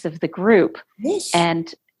dynamics of the group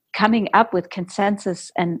and coming up with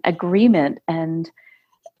consensus and agreement. And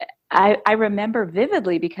I remember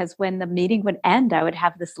vividly because when the meeting would end, I would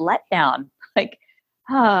have this letdown, like,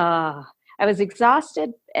 I was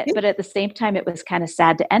exhausted, but at the same time, it was kind of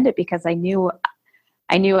sad to end it because I knew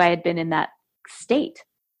I had been in that state.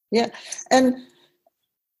 Yeah. And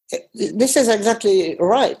this is exactly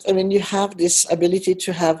right. I mean, you have this ability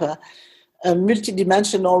to have a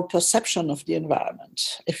multidimensional perception of the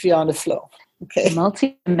environment if you're on the flow. Okay.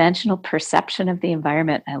 Multidimensional perception of the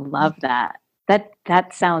environment. I love that.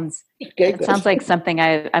 That sounds like something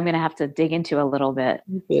I'm going to have to dig into a little bit.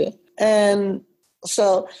 Okay. And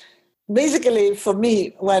so basically for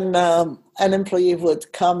me, when an employee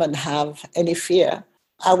would come and have any fear,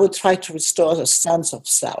 I would try to restore a sense of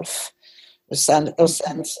self, a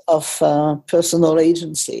sense of personal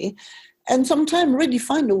agency, and sometimes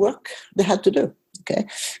redefine the work they had to do. Okay,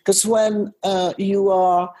 because when you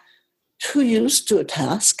are too used to a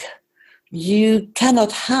task, you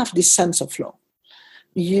cannot have this sense of flow.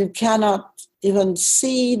 You cannot even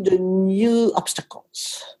see the new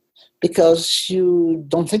obstacles. because you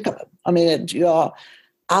don't think of it. I mean, you are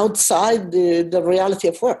outside the reality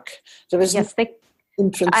of work. There is yes,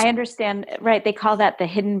 I understand. Right. They call that the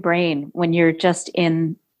hidden brain when you're just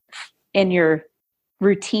in your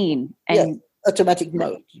routine and automatic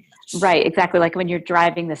mode. Right. Exactly. Like when you're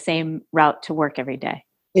driving the same route to work every day.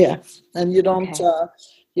 Yeah. And you don't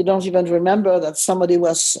even remember that somebody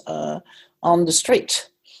was on the street.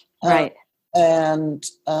 Right. And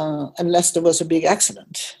unless there was a big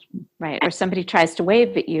accident. Right. Or somebody tries to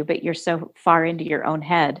wave at you, but you're so far into your own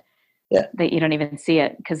head that you don't even see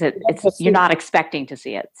it because you're not expecting to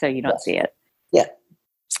see it. So you don't see it. Yeah.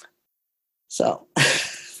 So.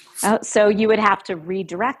 So you would have to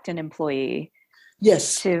redirect an employee.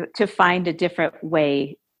 Yes. To find a different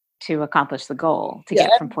way to accomplish the goal, to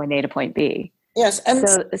get from point A to point B. Yes. And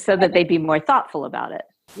so that they'd be more thoughtful about it.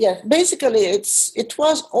 Yeah. Basically, it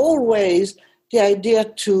was always the idea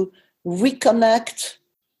to reconnect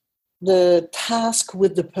the task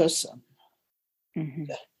with the person.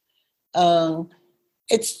 Mm-hmm.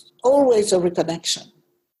 It's always a reconnection.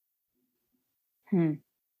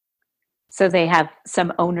 So they have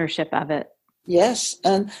some ownership of it. Yes,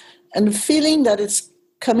 and the feeling that it's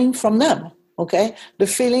coming from them. Okay, the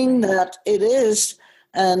feeling that it is,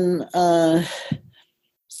 and I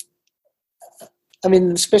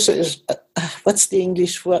mean, especially what's the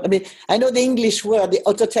English word? I mean, I know the English word, the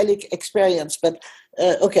autotelic experience, but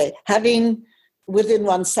having within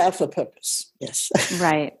oneself a purpose. Yes,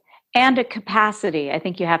 right, and a capacity. I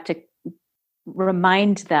think you have to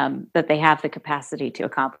remind them that they have the capacity to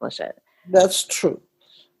accomplish it. That's true,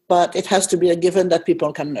 but it has to be a given that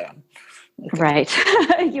people can learn. Okay. Right.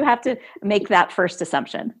 You have to make that first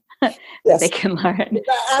assumption that they can learn.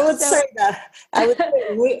 I would say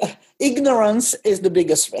ignorance is the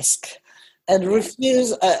biggest risk, and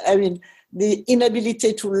the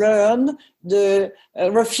inability to learn, the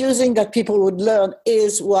refusing that people would learn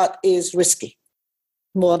is what is risky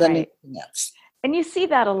more than anything else. And you see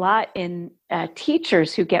that a lot in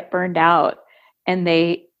teachers who get burned out, and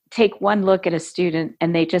they take one look at a student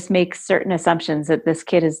and they just make certain assumptions that this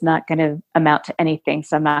kid is not going to amount to anything,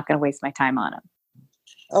 so I'm not going to waste my time on him.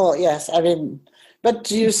 Oh, yes. I mean,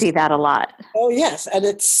 but you see that a lot. Oh, yes. And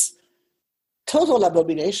it's total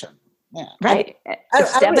abomination. Yeah. Right.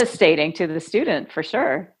 It's devastating to the student, for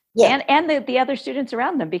sure. Yeah. And the other students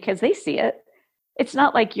around them, because they see it. It's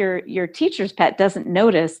not like your teacher's pet doesn't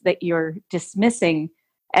notice that you're dismissing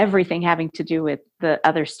everything having to do with the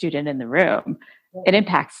other student in the room. It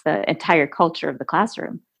impacts the entire culture of the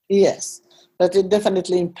classroom. Yes, but it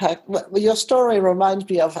definitely impacts. Well, your story reminds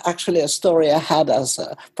me of actually a story I had as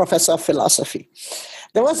a professor of philosophy.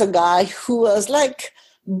 There was a guy who was like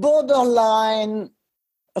borderline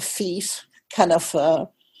a thief, kind of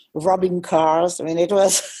robbing cars. I mean, it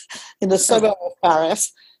was in the suburb of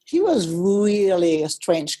Paris. He was really a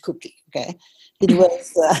strange cookie, okay? It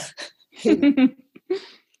was...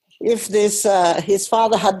 If his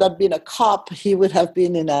father had not been a cop, he would have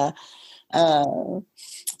been in a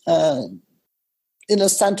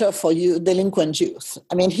center for delinquent youth.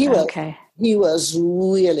 I mean, he was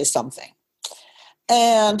really something,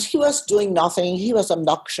 and he was doing nothing. He was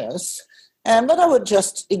obnoxious, but I would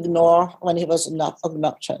just ignore when he was not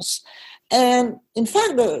obnoxious. And in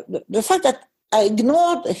fact, the fact that I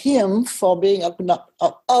ignored him for being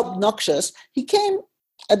obnoxious, he came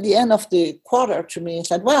at the end of the quarter to me and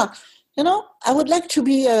said, well, I would like to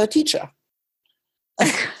be a teacher.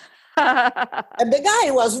 And the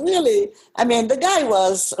guy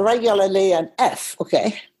was regularly an F,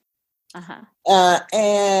 okay? Uh-huh.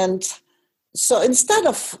 And so instead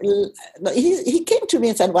of, he came to me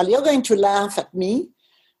and said, well, you're going to laugh at me.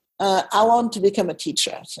 I want to become a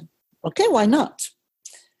teacher. I said, okay, why not?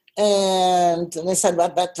 And they said,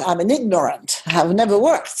 but I'm an ignorant. I have never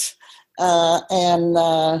worked. And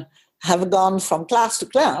have gone from class to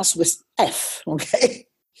class with F, okay?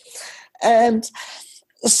 And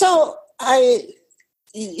so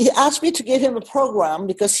he asked me to give him a program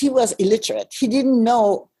because he was illiterate. He didn't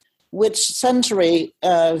know which century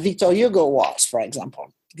Victor Hugo was, for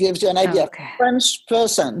example. It gives you an idea. Okay. A French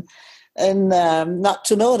person, and not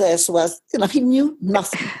to know this was, he knew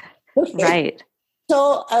nothing. Okay? Right.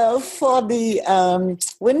 So for the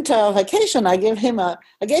winter vacation, I gave him a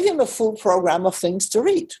full program of things to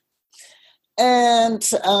read. And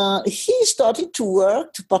he started to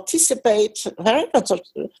work, to participate very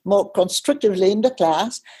more constructively in the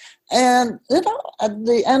class. And, at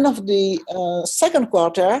the end of the second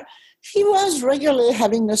quarter, he was regularly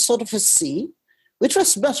having a sort of a C, which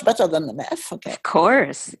was much better than an F. Okay. Of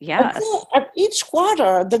course, yes. At each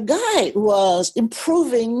quarter, the guy was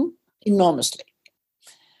improving enormously.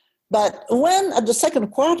 But when at the second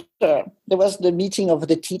quarter, there was the meeting of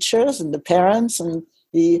the teachers and the parents and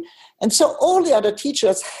so all the other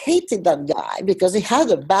teachers hated that guy because he had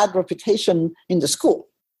a bad reputation in the school.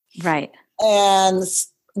 Right. And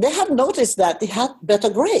they had noticed that he had better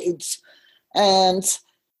grades. And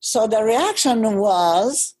so the reaction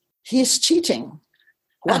was, he's cheating.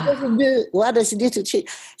 What does he do? What does he do to cheat?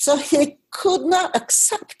 So he could not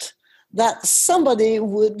accept that somebody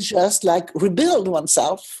would just like rebuild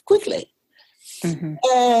oneself quickly. Mm-hmm.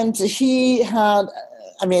 And he had,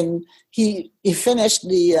 he finished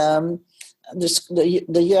the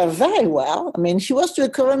year very well. I mean, he was to a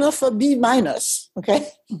equivalent of a B minus. Okay.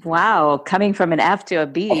 Wow, coming from an F to a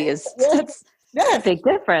B is that's a big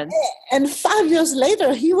difference. And 5 years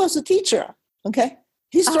later, he was a teacher. Okay,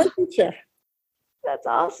 history teacher. That's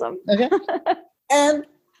awesome. Okay,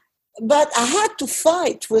 but I had to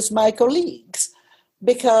fight with my colleagues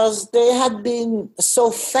because they had been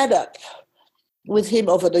so fed up with him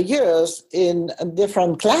over the years in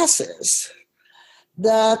different classes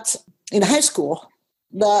that in high school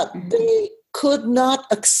that they could not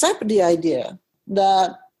accept the idea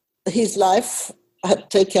that his life had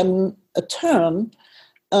taken a turn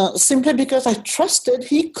simply because I trusted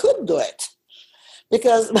he could do it.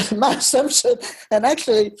 Because my assumption, and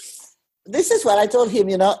actually, this is what I told him,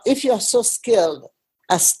 if you're so skilled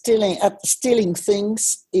at stealing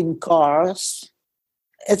things in cars,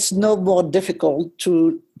 it's no more difficult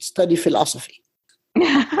to study philosophy.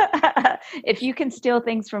 If you can steal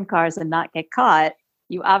things from cars and not get caught,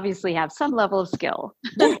 you obviously have some level of skill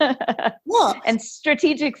and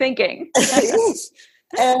strategic thinking. Yes.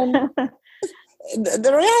 And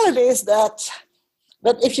the reality is that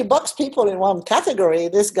if you box people in one category,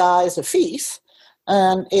 this guy is a thief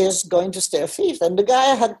and is going to stay a thief. And the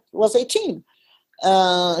guy was 18.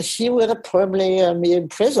 He would have probably be in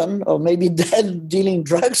prison or maybe dead dealing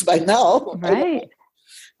drugs by now. Right.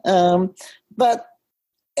 But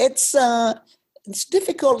it's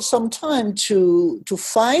difficult sometimes to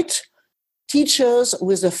fight teachers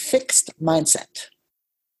with a fixed mindset.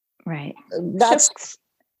 Right.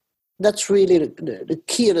 That's really the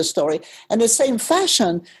key of the story. And the same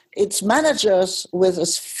fashion, it's managers with a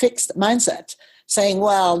fixed mindset saying,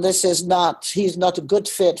 well, he's not a good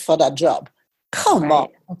fit for that job. Come on,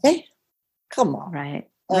 okay? Come on. Right,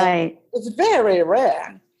 right. It's very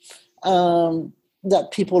rare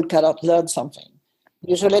that people cannot learn something.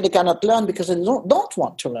 Usually they cannot learn because they don't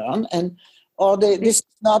want to learn, or this is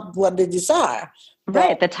not what they desire.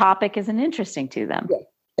 Right, the topic isn't interesting to them. Yeah,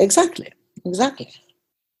 exactly.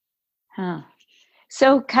 Huh.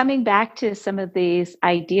 So coming back to some of these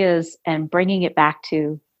ideas and bringing it back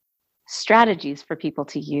to strategies for people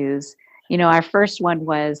to use, our first one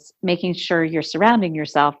was making sure you're surrounding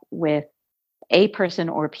yourself with a person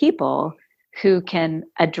or people who can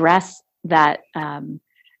address that,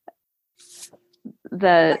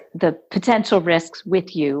 the potential risks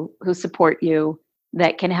with you, who support you,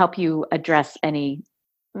 that can help you address any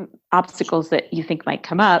obstacles that you think might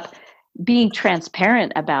come up, being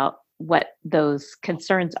transparent about what those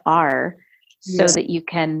concerns are so that you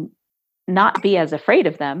can not be as afraid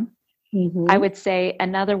of them. Mm-hmm. I would say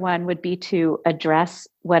another one would be to address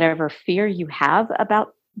whatever fear you have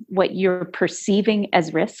about what you're perceiving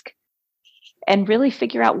as risk and really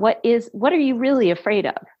figure out what are you really afraid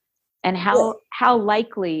of and how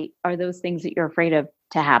likely are those things that you're afraid of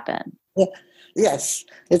to happen. Yeah. Yes.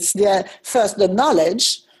 It's first the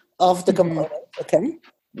knowledge of the component, okay?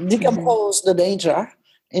 Decompose the danger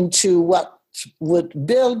into what would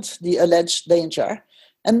build the alleged danger,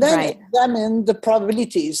 and then examine the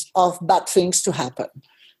probabilities of bad things to happen.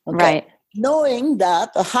 Okay? Right. Knowing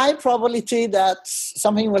that a high probability that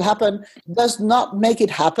something will happen does not make it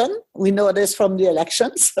happen. We know this from the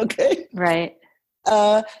elections, okay? Right.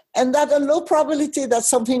 And that a low probability that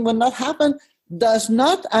something will not happen does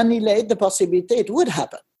not annihilate the possibility it would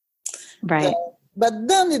happen. Right. But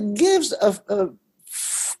then it gives a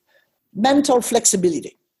mental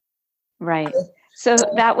flexibility. Right. So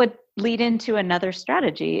that would lead into another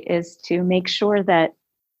strategy, is to make sure that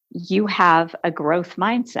you have a growth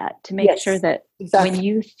mindset, to make sure that when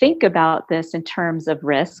you think about this in terms of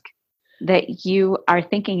risk, that you are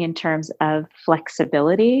thinking in terms of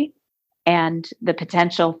flexibility and the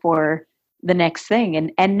potential for the next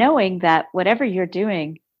thing, and knowing that whatever you're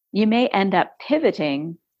doing, you may end up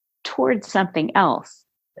pivoting towards something else.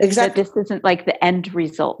 Exactly. That this isn't like the end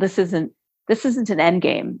result. This isn't an end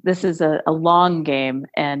game. This is a long game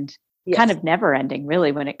and kind of never ending,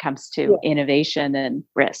 really, when it comes to innovation and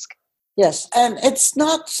risk. Yes. And it's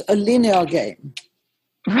not a linear game.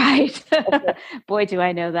 Right. Okay. Boy, do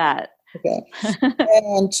I know that. Okay.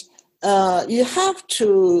 And you have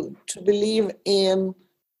to believe in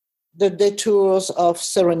the detours of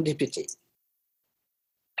serendipity.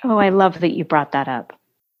 Oh, I love that you brought that up.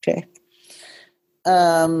 Okay.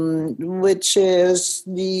 Which is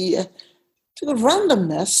the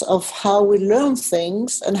randomness of how we learn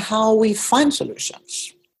things and how we find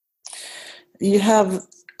solutions. You have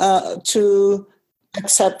to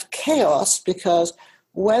accept chaos, because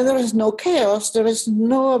when there is no chaos, there is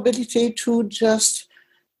no ability to just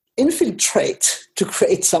infiltrate to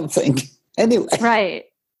create something anyway. Right.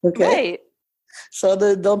 Okay. Right. So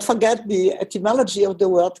don't forget the etymology of the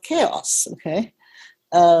word chaos. Okay.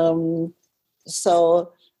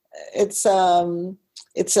 So it's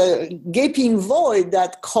a gaping void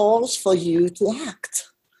that calls for you to act.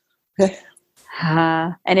 Okay.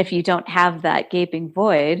 And if you don't have that gaping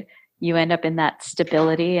void, you end up in that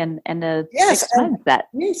stability and a fixed mindset.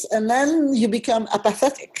 Yes, and then you become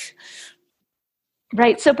apathetic.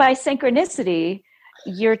 Right. So by synchronicity,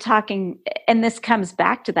 you're talking, and this comes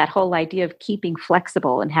back to that whole idea of keeping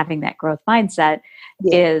flexible and having that growth mindset,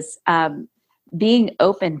 is being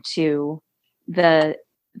open to the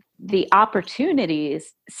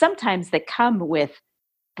opportunities sometimes that come with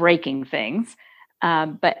breaking things,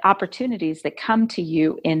 but opportunities that come to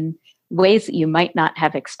you in ways that you might not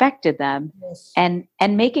have expected them, and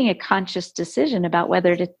making a conscious decision about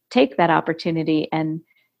whether to take that opportunity and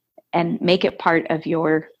make it part of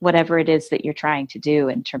your whatever it is that you're trying to do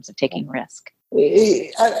in terms of taking risk.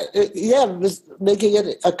 Making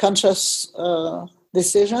it a conscious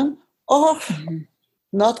decision, or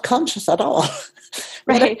not conscious at all.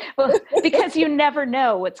 Right. Well, because you never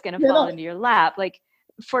know what's going to fall into your lap. Like,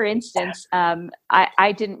 for instance,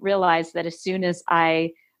 I didn't realize that as soon as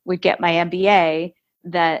I would get my MBA,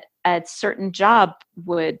 that a certain job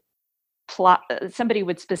somebody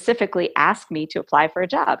would specifically ask me to apply for a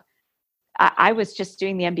job. I was just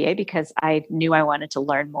doing the MBA because I knew I wanted to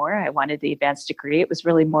learn more. I wanted the advanced degree. It was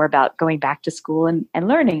really more about going back to school and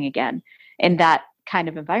learning again in that kind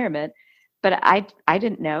of environment. But I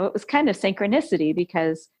didn't know. It was kind of synchronicity,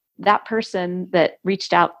 because that person that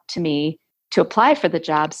reached out to me to apply for the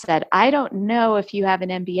job said, I don't know if you have an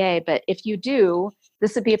MBA, but if you do,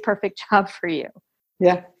 this would be a perfect job for you.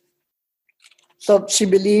 Yeah. So she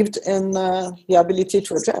believed in the ability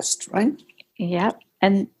to adjust, right? Yep.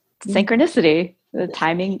 And synchronicity, the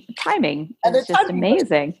timing is just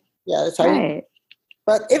amazing. That's right.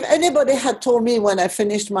 But if anybody had told me when I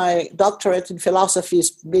finished my doctorate in philosophy,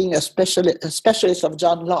 being a specialist of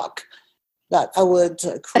John Locke, that I would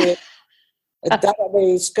create a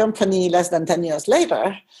database company less than 10 years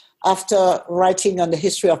later, after writing on the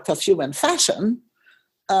history of perfume and fashion,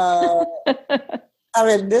 I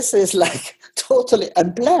mean, this is like totally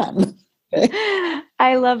unplanned.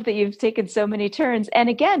 I love that you've taken so many turns. And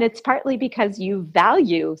again, it's partly because you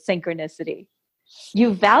value synchronicity.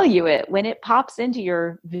 You value it. When it pops into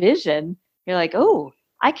your vision, you're like, oh,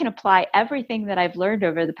 I can apply everything that I've learned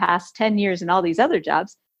over the past 10 years and all these other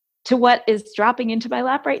jobs to what is dropping into my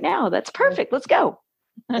lap right now. That's perfect. Let's go.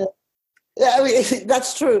 I mean,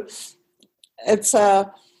 that's true. It's, I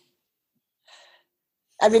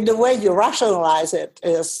mean, the way you rationalize it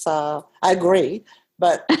is, I agree,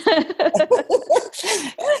 but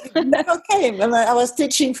it never came. And I was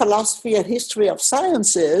teaching philosophy and history of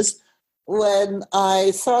sciences when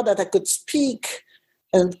I thought that I could speak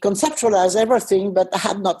and conceptualize everything, but I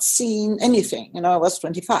had not seen anything. I was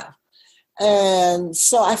 25. And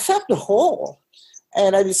so I felt the hole.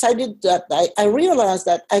 And I decided that I realized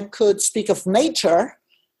that I could speak of nature,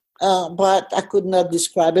 but I could not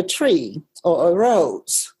describe a tree or a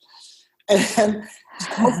rose. And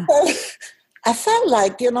I felt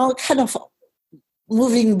like, kind of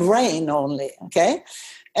moving brain only, okay?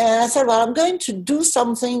 And I said, well, I'm going to do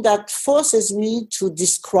something that forces me to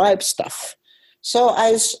describe stuff. So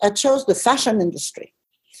I chose the fashion industry,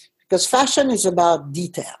 because fashion is about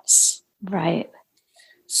details. Right.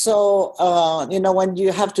 So, when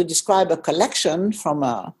you have to describe a collection from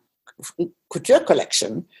a couture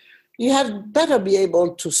collection, you had better be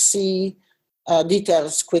able to see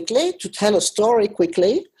details quickly, to tell a story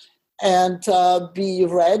quickly, and be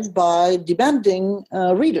read by demanding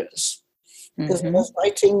readers. Because I was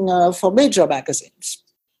writing for major magazines.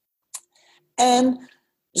 And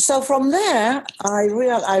so from there, I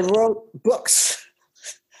wrote books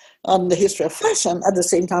on the history of fashion. At the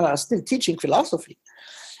same time, I was still teaching philosophy.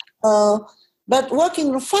 But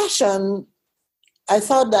working in fashion, I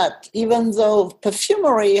thought that even though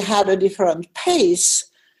perfumery had a different pace,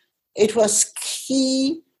 it was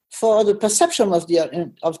key for the perception of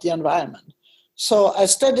the environment. So I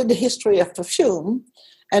studied the history of perfume,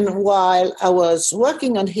 and while I was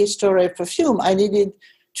working on history of perfume, I needed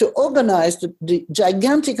to organize the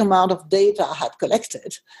gigantic amount of data I had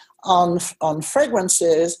collected on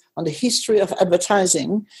fragrances, on the history of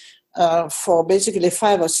advertising for basically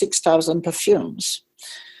 5,000 or 6,000 perfumes.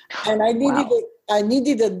 And I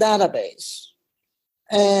needed a database.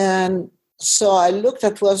 And so I looked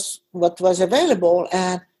at what was available,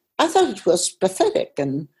 and I thought it was pathetic,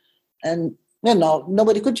 and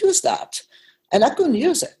nobody could use that, and I couldn't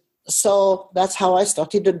use it. So that's how I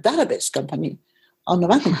started a database company on the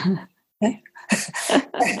market.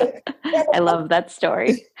 I love that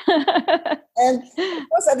story. And of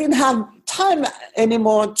course, I didn't have time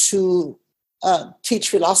anymore to teach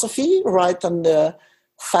philosophy, write on the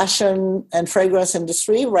fashion and fragrance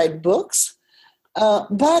industry, write books.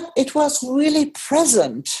 But it was really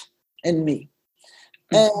present in me.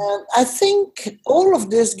 And I think all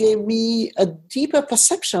of this gave me a deeper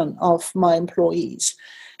perception of my employees.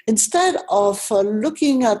 Instead of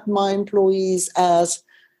looking at my employees as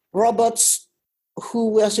robots who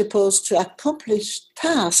were supposed to accomplish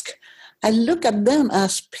tasks, I look at them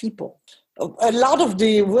as people. A lot of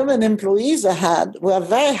the women employees I had were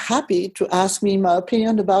very happy to ask me my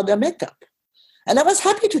opinion about their makeup. And I was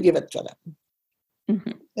happy to give it to them.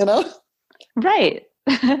 Mm-hmm. You know? Right.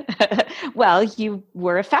 Well, you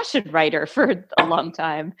were a fashion writer for a long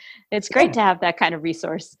time. It's great to have that kind of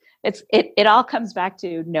resource. It all comes back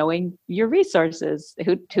to knowing your resources.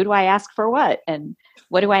 Who do I ask for what? And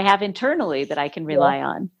what do I have internally that I can rely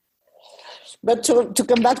on? But to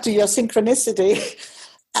come back to your synchronicity,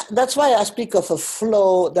 that's why I speak of a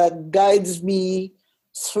flow that guides me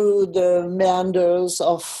through the meanders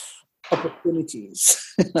of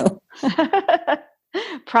opportunities. You know?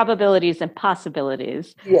 Probabilities and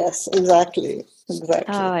possibilities. Yes, exactly. Oh,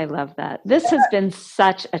 I love that. This has been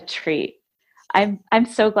such a treat. I'm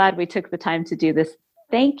so glad we took the time to do this.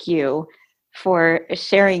 Thank you for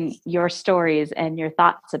sharing your stories and your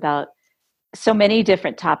thoughts about so many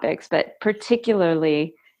different topics, but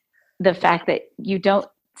particularly the fact that you don't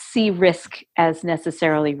see risk as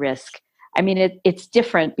necessarily risk. I mean, it's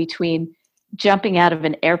different between jumping out of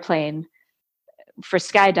an airplane for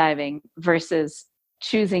skydiving versus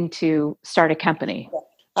choosing to start a company.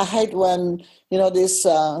 I hate when, these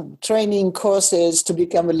training courses to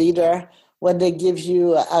become a leader, when they give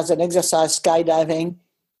you as an exercise skydiving.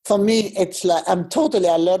 For me, it's like I'm totally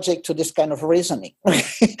allergic to this kind of reasoning. When you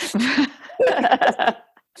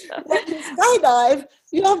skydive,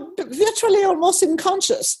 you're virtually almost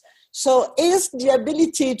unconscious. So is the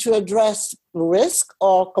ability to address risk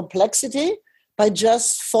or complexity by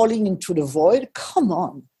just falling into the void? Come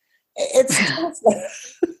on. It's just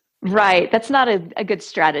right. That's not a good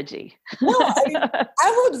strategy. No,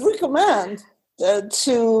 I would recommend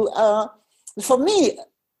for me,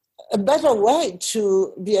 a better way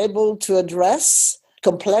to be able to address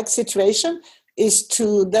complex situation is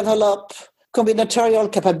to develop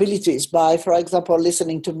combinatorial capabilities by, for example,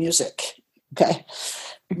 listening to music. Okay,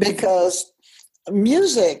 because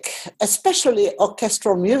music, especially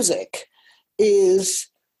orchestral music, is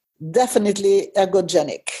definitely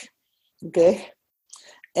ergogenic. Okay,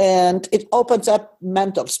 and it opens up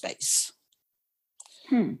mental space.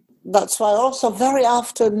 That's why I also very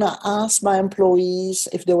often ask my employees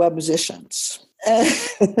if they were musicians.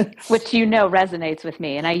 Which resonates with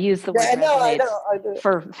me, and I use the word I know,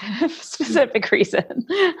 for a specific reason.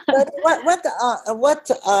 But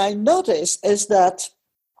what I notice is that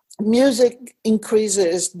music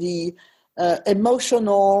increases the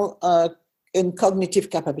emotional and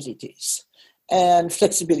cognitive capabilities and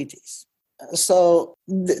flexibilities. So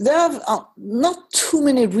there are not too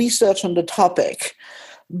many research on the topic,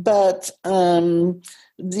 but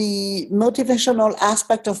the motivational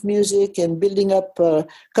aspect of music and building up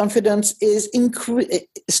confidence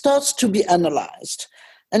starts to be analyzed.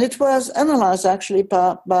 And it was analyzed actually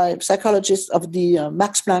by psychologists of the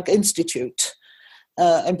Max Planck Institute,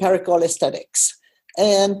 Empirical Aesthetics.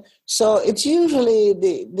 And so it's usually,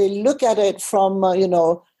 they look at it from,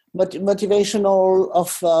 motivation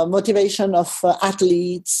of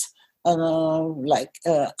athletes, like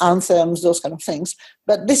anthems, those kind of things.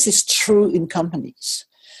 But this is true in companies.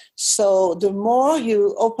 So the more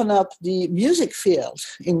you open up the music field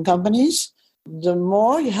in companies, the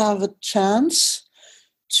more you have a chance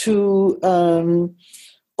to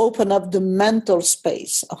open up the mental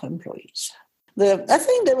space of employees. I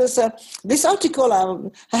think there was this article,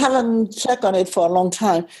 I haven't checked on it for a long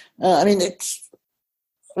time. I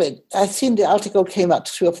think the article came out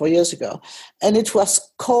 3 or 4 years ago, and it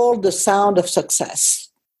was called The Sound of Success.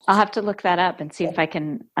 I'll have to look that up and see if I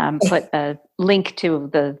can put a link to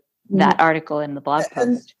that article in the blog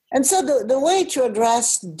post. And so the way to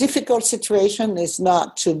address difficult situation is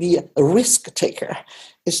not to be a risk taker.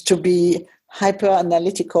 is to be hyper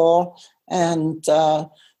analytical and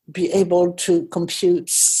be able to compute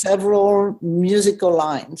several musical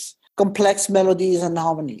lines, complex melodies and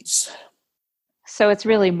harmonies. So it's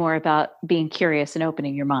really more about being curious and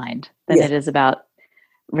opening your mind than Yes. it is about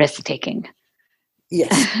risk-taking.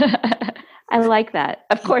 Yes. I like that.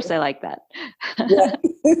 Of course I like that. Yeah.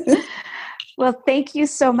 Well, thank you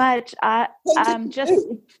so much. Thank you. Just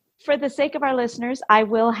for the sake of our listeners, I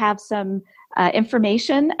will have some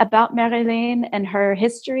information about Marylene and her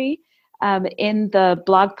history in the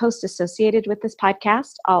blog post associated with this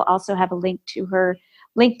podcast. I'll also have a link to her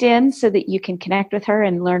LinkedIn so that you can connect with her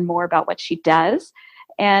and learn more about what she does.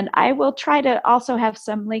 And I will try to also have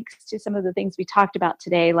some links to some of the things we talked about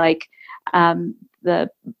today, like the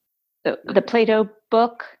Plato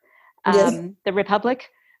book, Yes. The Republic,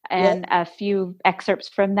 and a few excerpts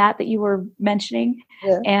from that you were mentioning,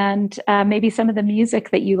 and maybe some of the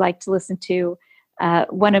music that you like to listen to.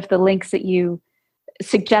 One of the links that you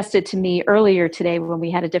suggested to me earlier today when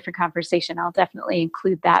we had a different conversation, I'll definitely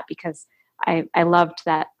include that because I loved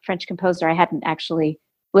that French composer. I hadn't actually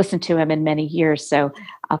listened to him in many years, so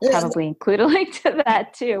I'll probably include a link to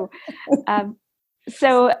that too.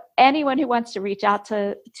 So anyone who wants to reach out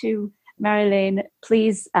to Marylene,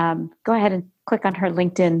 please go ahead and click on her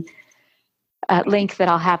LinkedIn link that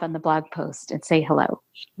I'll have on the blog post and say hello.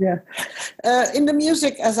 Yeah. In the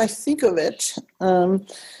music, as I think of it,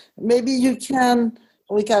 maybe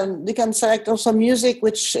we can select also music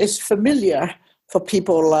which is familiar for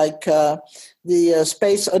people, like the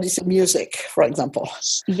Space Odyssey music, for example.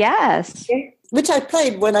 Yes. Which I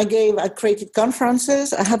played when I created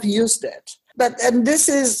conferences. I have used it. And this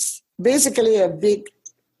is basically a big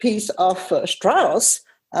piece of Strauss,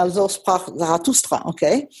 also sprach Zarathustra,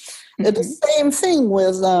 okay? Mm-hmm. The same thing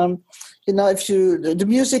with, the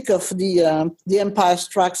music of the Empire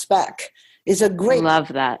Strikes Back is a great... Love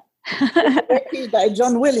that. piece by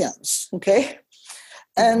John Williams, okay?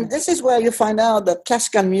 And this is where you find out that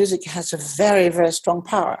classical music has a very, very strong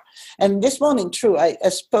power. And this morning, I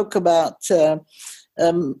spoke about a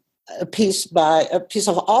piece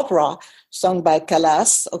of opera sung by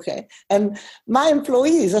Callas, okay? And my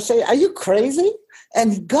employees, I say, are you crazy?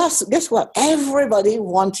 And guess what? Everybody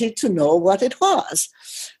wanted to know what it was,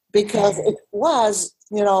 because it was,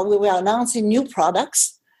 we were announcing new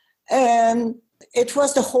products, and it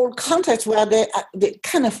was the whole context where they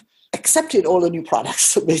kind of accepted all the new products.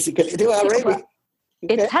 So basically, they were ready. Okay?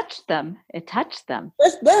 It touched them. It touched them.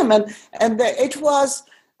 It was,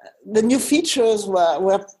 the new features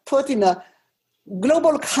were put in a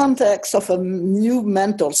global context of a new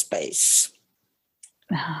mental space.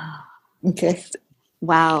 Okay.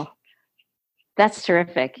 Wow. That's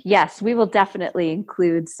terrific. Yes, we will definitely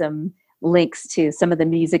include some links to some of the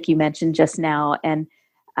music you mentioned just now. And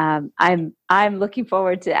I'm looking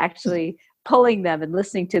forward to actually pulling them and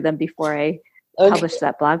listening to them before I publish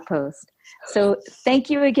that blog post. So thank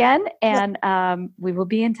you again, and we will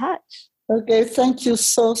be in touch. Okay, thank you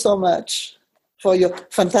so much for your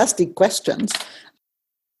fantastic questions.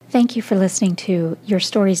 Thank you for listening to Your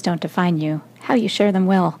Stories Don't Define You, How You Share Them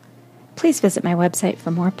Will. Please visit my website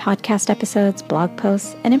for more podcast episodes, blog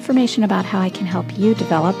posts, and information about how I can help you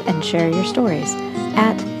develop and share your stories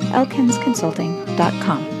at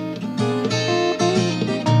elkinsconsulting.com.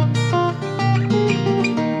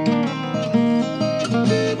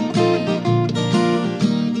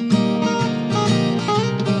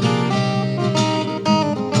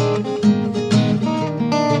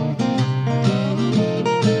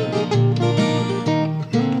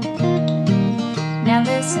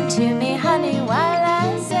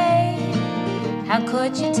 How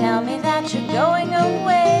could you tell me that you're going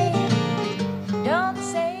away?